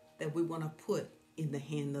that we want to put in the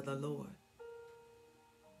hand of the Lord.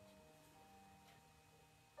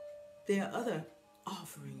 There are other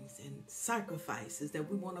offerings and sacrifices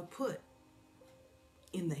that we want to put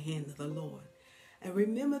in the hand of the Lord. And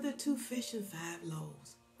remember the 2 fish and 5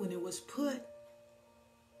 loaves when it was put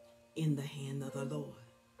in the hand of the Lord.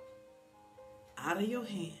 Out of your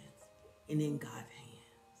hands and in God's hands.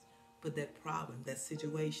 Put that problem, that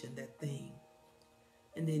situation, that thing.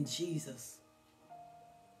 And then Jesus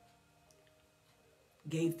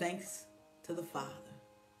gave thanks to the Father.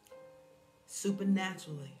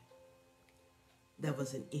 Supernaturally, there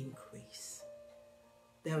was an increase.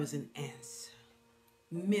 There was an answer.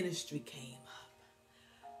 Ministry came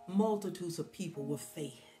up. Multitudes of people were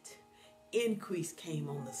fed. Increase came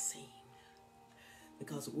on the scene.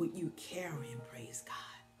 Because of what you carrying, praise God.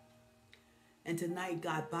 And tonight,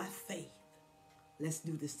 God, by faith, let's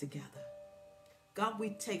do this together. God, we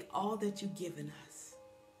take all that you've given us.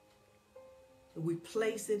 And we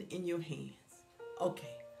place it in your hands.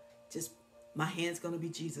 Okay, just my hand's going to be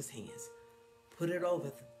Jesus' hands. Put it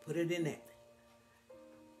over, put it in there.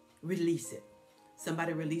 Release it.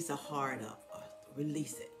 Somebody release a heart up.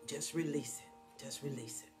 Release it. Just release it. Just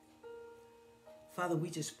release it. Father, we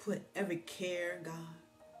just put every care, God,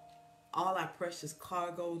 all our precious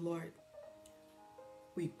cargo, Lord,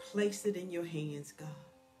 we place it in your hands, God.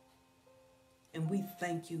 And we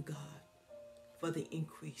thank you, God, for the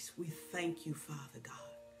increase. We thank you, Father God,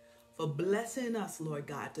 for blessing us, Lord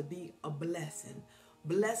God, to be a blessing.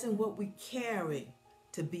 Blessing what we carry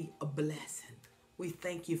to be a blessing. We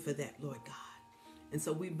thank you for that, Lord God. And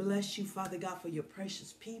so we bless you, Father God, for your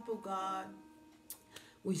precious people, God.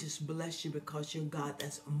 We just bless you because you're God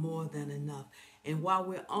that's more than enough. And while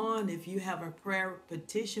we're on, if you have a prayer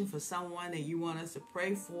petition for someone that you want us to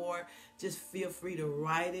pray for, just feel free to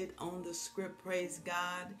write it on the script, praise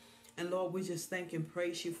God. And Lord, we just thank and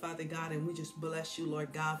praise you, Father God, and we just bless you,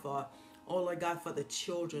 Lord God, for, oh Lord God, for the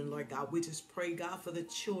children, Lord God. We just pray, God, for the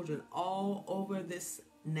children all over this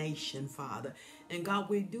nation, Father. And God,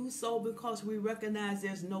 we do so because we recognize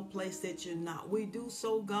there's no place that you're not. We do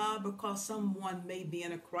so, God, because someone may be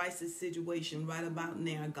in a crisis situation right about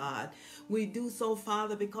now, God. We do so,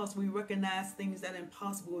 Father, because we recognize things that are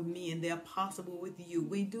impossible with me and they're possible with you.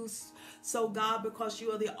 We do so, God, because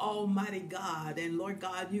you are the Almighty God. And Lord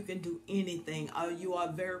God, you can do anything. You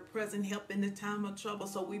are very present help in the time of trouble.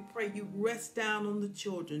 So we pray you rest down on the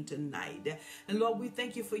children tonight. And Lord, we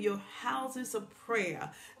thank you for your houses of prayer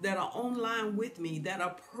that are online with me, that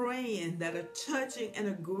are praying, that are touching and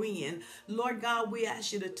agreeing. Lord God, we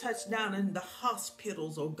ask you to touch down in the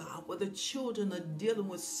hospitals, oh God, where the children are dealing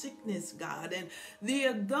with sickness, God, and the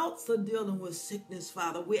adults are dealing with sickness,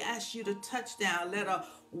 Father. We ask you to touch down. Let a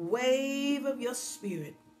wave of your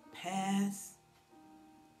spirit pass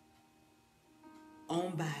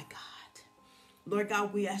on by, God. Lord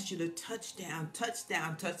God, we ask you to touch down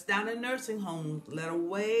in nursing homes. Let a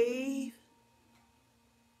wave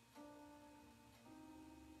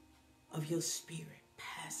of your spirit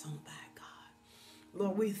pass on by, God.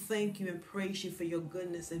 Lord, we thank you and praise you for your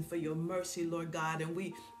goodness and for your mercy, Lord God. And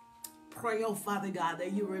we pray, oh Father God,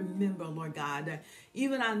 that you remember, Lord God, that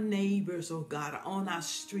even our neighbors, oh God, are on our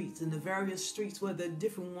streets and the various streets where the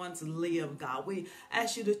different ones live, God. We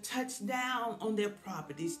ask you to touch down on their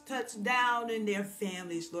properties, touch down in their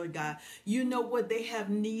families, Lord God. You know what they have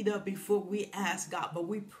need of before we ask, God, but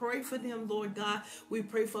we pray for them, Lord God. We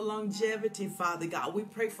pray for longevity, Father God. We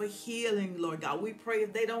pray for healing, Lord God. We pray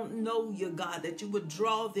if they don't know you, God, that you would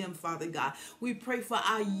draw them, Father God. We pray for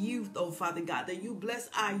our youth, oh Father God, that you bless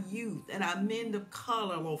our youth and our men of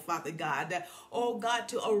color, oh Father God, that, oh God,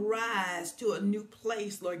 to arise to a new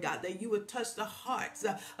place, Lord God, that you would touch the hearts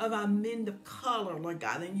of our men of color, Lord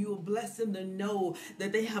God, and you will bless them to know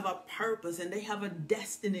that they have a purpose and they have a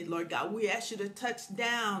destiny, Lord God. We ask you to touch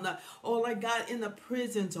down, oh Lord God, in the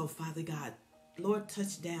prisons, oh Father God. Lord,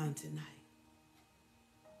 touch down tonight.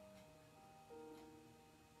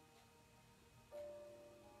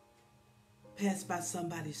 Pass by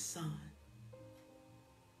somebody's son,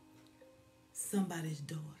 somebody's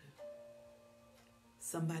daughter,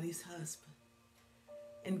 somebody's husband,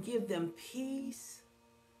 and give them peace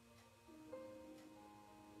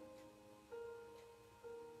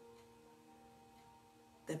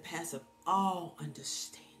that passeth all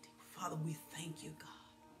understanding. Father, we thank you, God.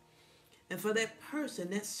 And for that person,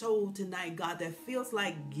 that soul tonight, God, that feels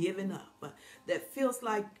like giving up, that feels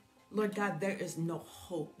like, Lord God, there is no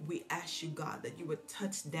hope. We ask you, God, that you would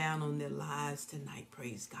touch down on their lives tonight,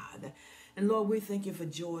 praise God. And Lord, we thank you for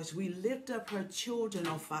Joyce. We lift up her children,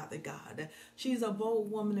 oh Father God. She's a bold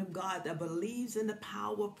woman of God that believes in the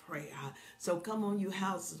power of prayer. So come on, you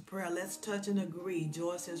houses of prayer. Let's touch and agree.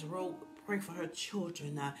 Joyce has wrote, pray for her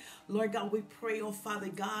children. Lord God, we pray, oh Father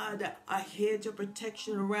God, a hedge of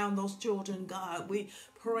protection around those children, God. We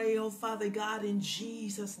pray, oh Father God, in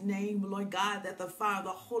Jesus' name, Lord God, that the fire of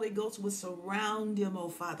the Holy Ghost would surround them, oh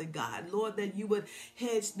Father God. Lord, that you would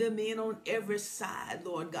hedge them in on every side,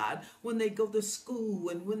 Lord God, when they go to school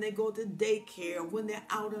and when they go to daycare, when they're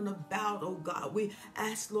out and about, oh God. We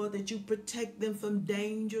ask, Lord, that you protect them from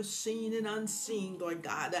danger seen and unseen, Lord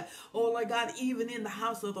God. Oh, Lord God, even in the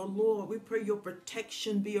house of the Lord, we pray your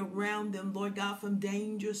protection be around them, Lord God, from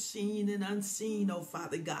danger seen and unseen, oh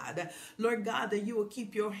Father God. Lord God, that you will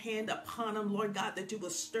keep your hand upon them, Lord God, that you will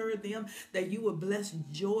stir them, that you will bless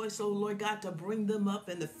Joyce, oh Lord God, to bring them up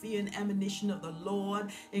in the fear and admonition of the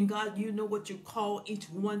Lord. And God, you know what you call each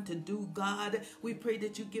one to do, God. We pray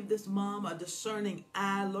that you give this mom a discerning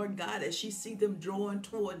eye, Lord God, as she see them drawing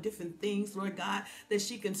toward different things, Lord God, that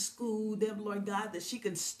she can school them, Lord God, that she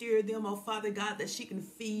can steer them, oh Father God, that she can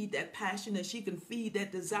feed that passion, that she can feed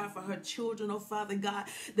that desire for her children, oh Father God,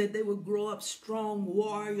 that they will grow up strong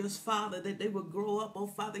warriors, Father, that they will grow up, oh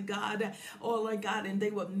Father God, oh Lord God, and they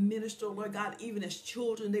will minister, Lord God, even as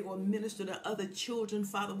children, they will minister to other children,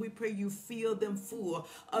 Father. We pray you fill them full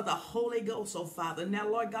of the Holy Ghost, oh Father. Now,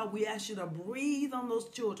 Lord God, we ask you to breathe on those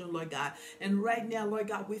children, Lord God. And right now, Lord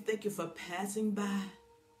God, we thank you for passing by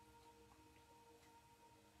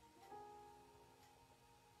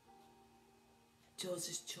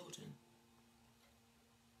Joseph's children,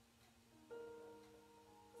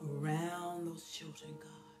 around those children, God.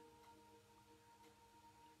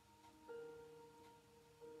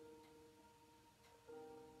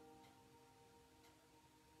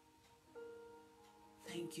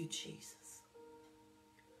 Thank you, Jesus.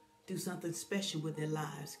 Do something special with their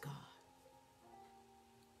lives, God.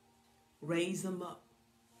 Raise them up.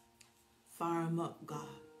 Fire them up, God,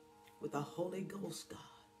 with the Holy Ghost, God.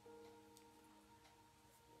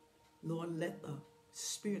 Lord, let the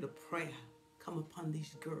spirit of prayer come upon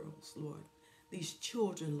these girls, Lord. These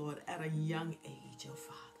children, Lord, at a young age, oh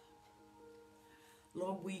Father.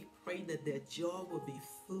 Lord, we pray that their joy will be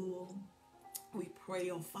full. We pray,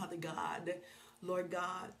 oh Father God, Lord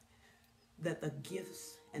God, that the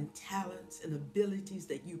gifts and talents and abilities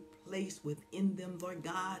that you place within them, Lord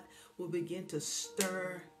God, will begin to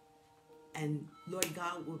stir and, Lord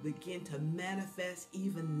God, will begin to manifest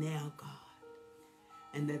even now, God.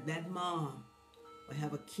 And that mom will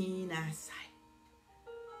have a keen eyesight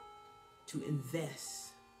to invest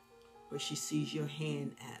where she sees your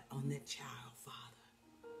hand at on that child,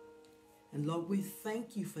 Father. And Lord, we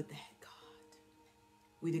thank you for that, God.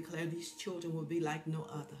 We declare these children will be like no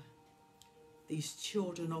other. These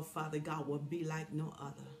children, oh Father God, will be like no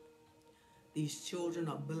other. These children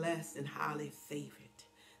are blessed and highly favored.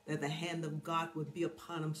 That the hand of God would be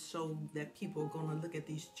upon them so that people are going to look at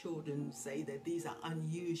these children and say that these are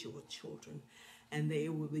unusual children. And they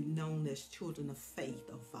will be known as children of faith,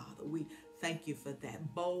 oh Father. We thank you for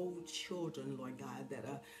that. Bold children, Lord God, that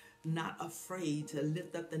are not afraid to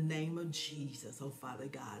lift up the name of Jesus, oh Father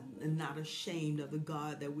God, and not ashamed of the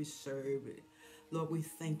God that we serve. Lord, we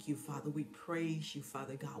thank you, Father. We praise you,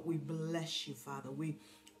 Father God. We bless you, Father. We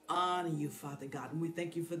honor you, Father God. And we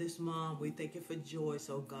thank you for this mom. We thank you for Joyce,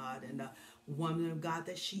 oh God, and the woman of God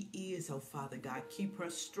that she is, oh Father God. Keep her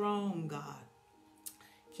strong, God.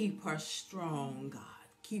 Keep her strong, God.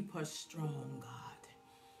 Keep her strong, God.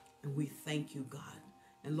 And we thank you, God.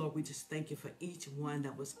 And Lord, we just thank you for each one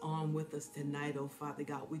that was on with us tonight, oh Father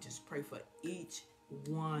God. We just pray for each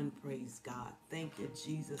one, praise God. Thank you,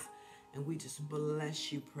 Jesus. And we just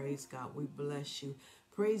bless you, praise God. We bless you.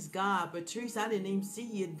 Praise God. Patrice, I didn't even see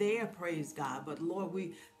you there, praise God. But Lord,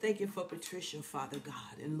 we thank you for Patricia, Father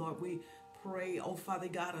God. And Lord, we pray, oh Father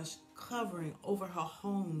God, us covering over her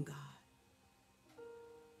home, God.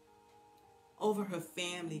 Over her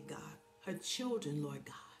family, God. Her children, Lord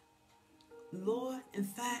God. Lord, in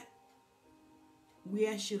fact, we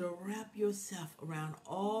ask you to wrap yourself around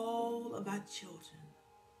all of our children.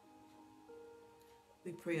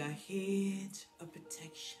 We pray a hedge of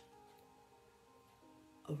protection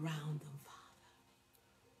around them, Father,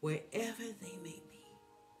 wherever they may be.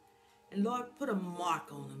 And Lord, put a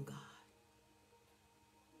mark on them, God,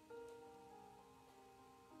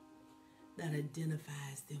 that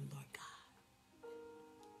identifies them, Lord God.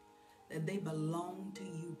 that they belong to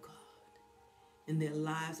you, God, and their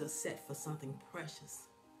lives are set for something precious.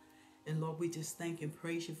 And Lord, we just thank and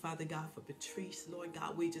praise you, Father God, for Patrice. Lord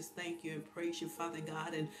God, we just thank you and praise you, Father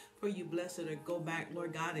God, and pray you bless her to go back,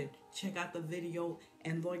 Lord God, and check out the video.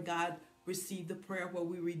 And Lord God, receive the prayer where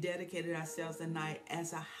we rededicated ourselves tonight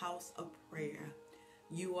as a house of prayer.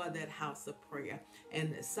 You are that house of prayer.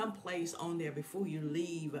 And someplace on there before you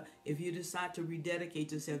leave, if you decide to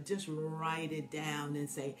rededicate yourself, just write it down and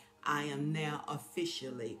say, I am now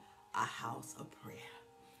officially a house of prayer.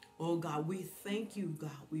 Oh God, we thank you,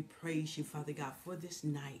 God. We praise you, Father God, for this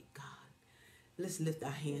night, God. Let's lift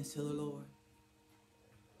our hands to the Lord.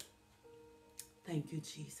 Thank you,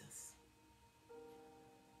 Jesus.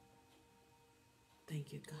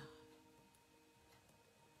 Thank you, God.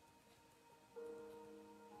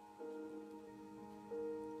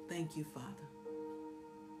 Thank you, Father.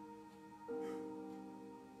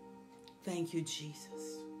 Thank you,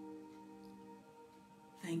 Jesus.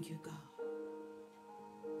 Thank you, God.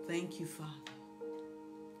 Thank you, Father.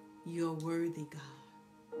 You are worthy,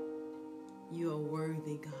 God. You are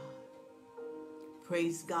worthy, God.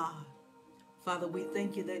 Praise God. Father, we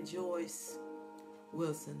thank you that Joyce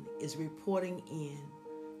Wilson is reporting in.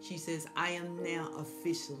 She says, I am now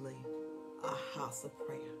officially a house of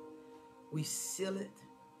prayer. We seal it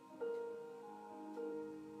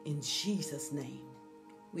in Jesus' name.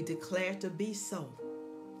 We declare to be so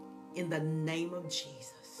in the name of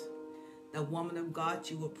Jesus. The woman of God,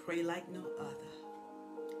 you will pray like no other.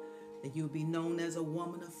 That you'll be known as a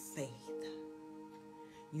woman of faith.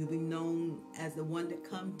 You'll be known as the one to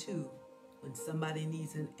come to when somebody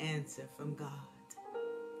needs an answer from God.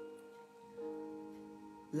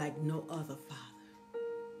 Like no other, Father.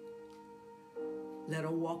 Let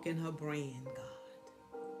her walk in her brand,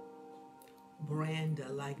 God. Brand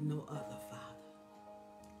her like no other, Father.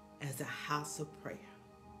 As a house of prayer.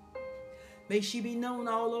 May she be known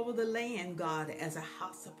all over the land, God, as a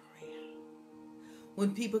house of prayer.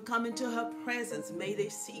 When people come into her presence, may they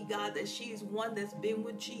see, God, that she is one that's been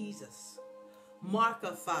with Jesus. Mark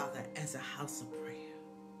her, Father, as a house of prayer.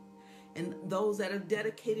 And those that have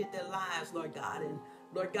dedicated their lives, Lord God, and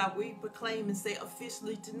Lord God, we proclaim and say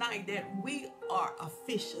officially tonight that we are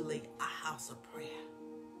officially a house of prayer.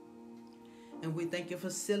 And we thank you for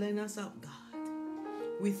sealing us up, God.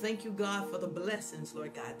 We thank you, God, for the blessings,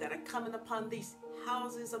 Lord God, that are coming upon these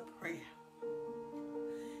houses of prayer.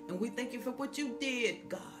 And we thank you for what you did,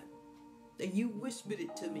 God, that you whispered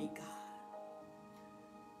it to me, God,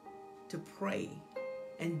 to pray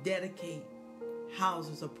and dedicate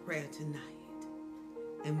houses of prayer tonight.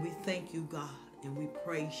 And we thank you, God, and we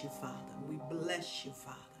praise you, Father, and we bless you,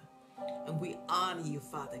 Father, and we honor you,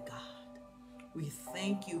 Father God. We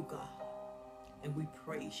thank you, God, and we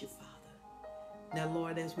praise you, Father. Now,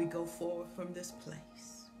 Lord, as we go forward from this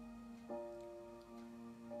place,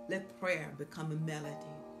 let prayer become a melody.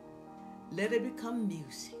 Let it become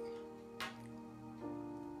music.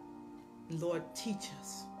 Lord, teach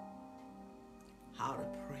us how to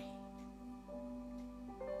pray.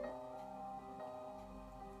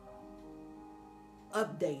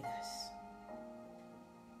 Update us.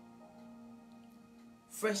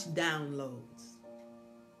 Fresh downloads.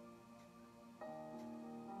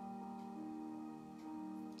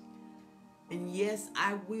 And yes,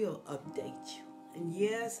 I will update you. And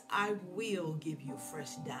yes, I will give you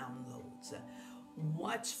fresh downloads.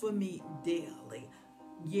 Watch for me daily.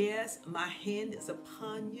 Yes, my hand is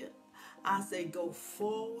upon you. I say go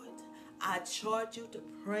forward. I charge you to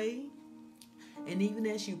pray. And even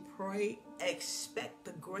as you pray, expect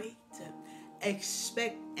the great.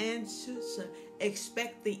 Expect answers.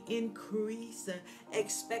 Expect the increase.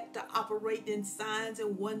 Expect to operate in signs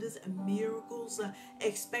and wonders and miracles.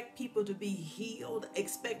 Expect people to be healed.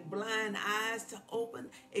 Expect blind eyes to open.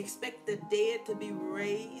 Expect the dead to be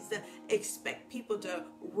raised. Expect people to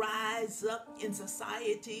rise up in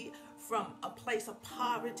society from a place of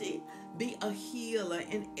poverty. Be a healer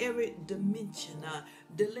in every dimension.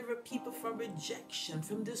 Deliver people from rejection,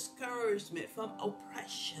 from discouragement, from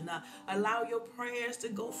oppression. Allow your prayers to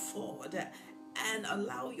go forward and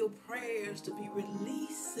allow your prayers to be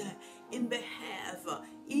released in behalf of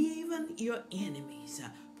even your enemies.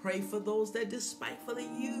 Pray for those that despitefully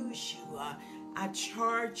use you. I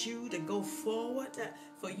charge you to go forward,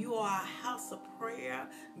 for you are a house of prayer.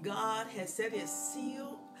 God has set his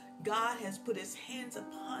seal. God has put his hands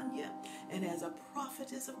upon you. And as a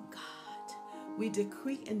prophetess of God, we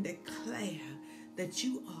decree and declare that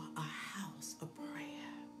you are a house of prayer.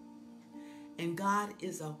 And God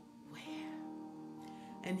is aware.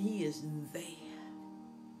 And he is there.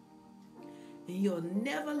 And he'll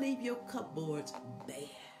never leave your cupboards bare.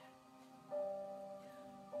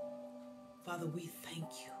 Father, we thank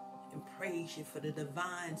you and praise you for the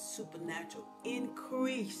divine supernatural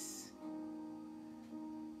increase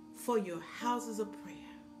for your houses of prayer.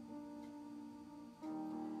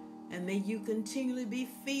 And may you continually be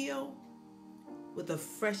filled with the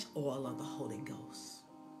fresh oil of the Holy Ghost.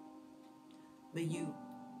 May you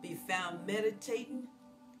be found meditating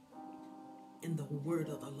in the word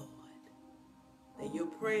of the Lord, that your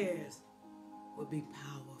prayers will be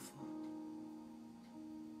powerful.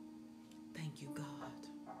 Thank you, God.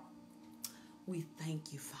 We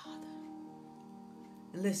thank you, Father.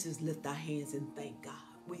 And let's just lift our hands and thank God.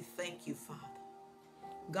 We thank you, Father.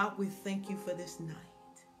 God, we thank you for this night.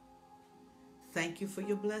 Thank you for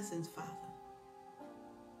your blessings, Father.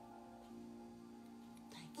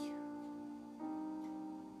 Thank you.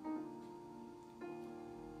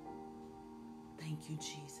 Thank you,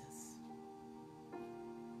 Jesus.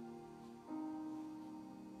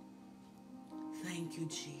 Thank you,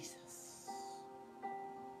 Jesus.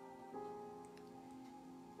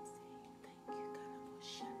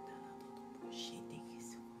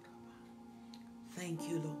 Thank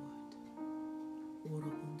you, Lord.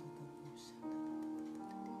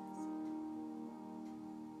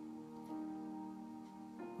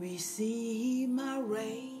 Receive my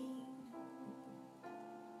rain.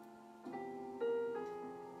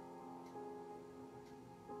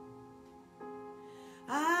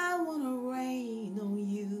 I want to rain on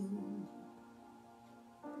you.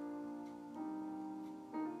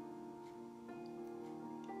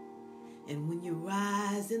 And when you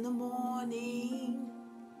rise in the morning,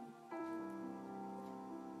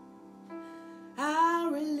 I'll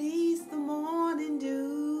release the morning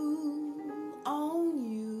dew on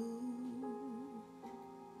you.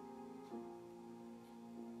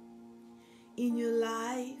 In your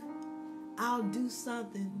life, I'll do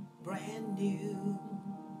something brand new.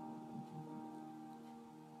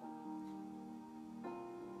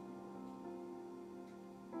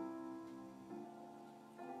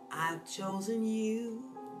 I've chosen you.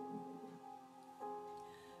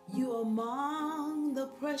 You're among the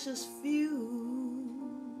precious few.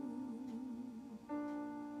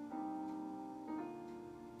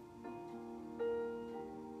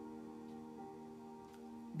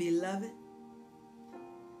 Beloved,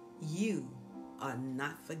 you are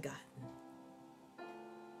not forgotten.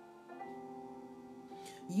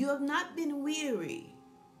 You have not been weary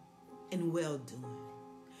in well-doing.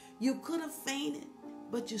 You could have fainted,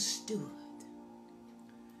 but you stood.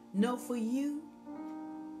 Know for you,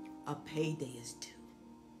 a payday is due.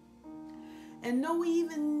 And know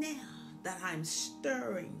even now that I'm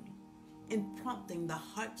stirring and prompting the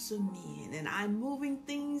hearts of men, and I'm moving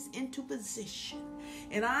things into position,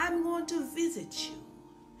 and I'm going to visit you,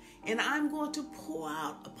 and I'm going to pour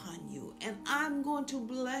out upon you, and I'm going to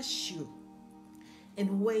bless you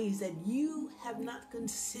in ways that you have not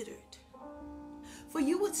considered. For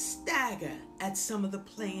you would stagger at some of the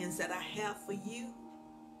plans that I have for you.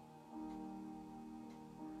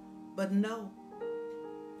 But no,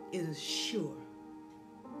 it is sure.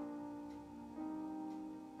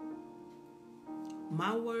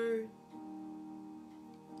 My word,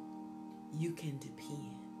 you can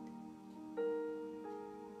depend.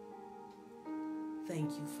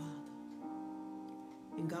 Thank you, Father.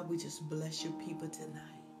 And God, we just bless your people tonight.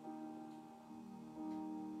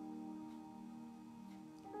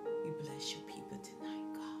 We bless your people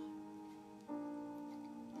tonight, God.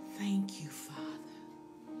 Thank you, Father.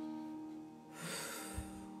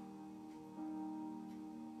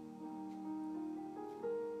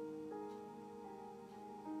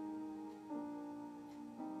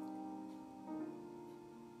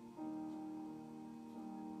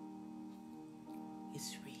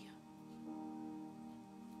 It's real.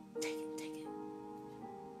 Take it, take it.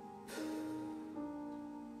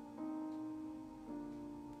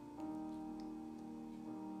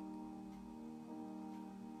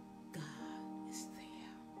 God is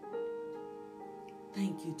there.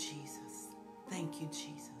 Thank you, Jesus. Thank you,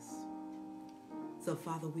 Jesus. So,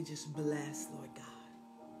 Father, we just bless, Lord God,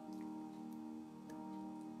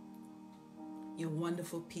 your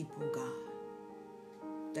wonderful people, God,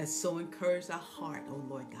 that so encourage our heart, oh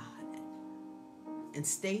Lord God, and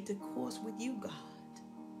stay the course with you, God.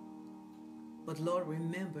 But Lord,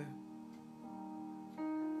 remember,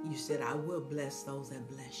 you said, I will bless those that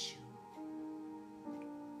bless you.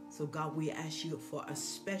 So God, we ask you for a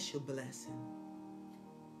special blessing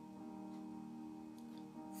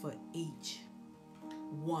for each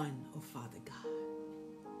one, oh Father God,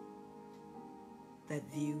 that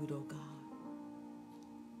viewed, oh God.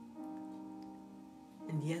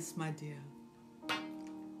 And yes, my dear,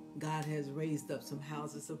 God has raised up some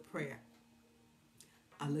houses of prayer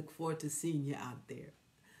I look forward to seeing you out there.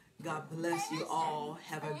 God bless you all.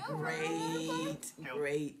 Have a great,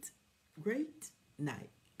 great, great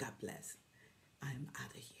night. God bless. I'm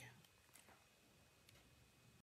out of here.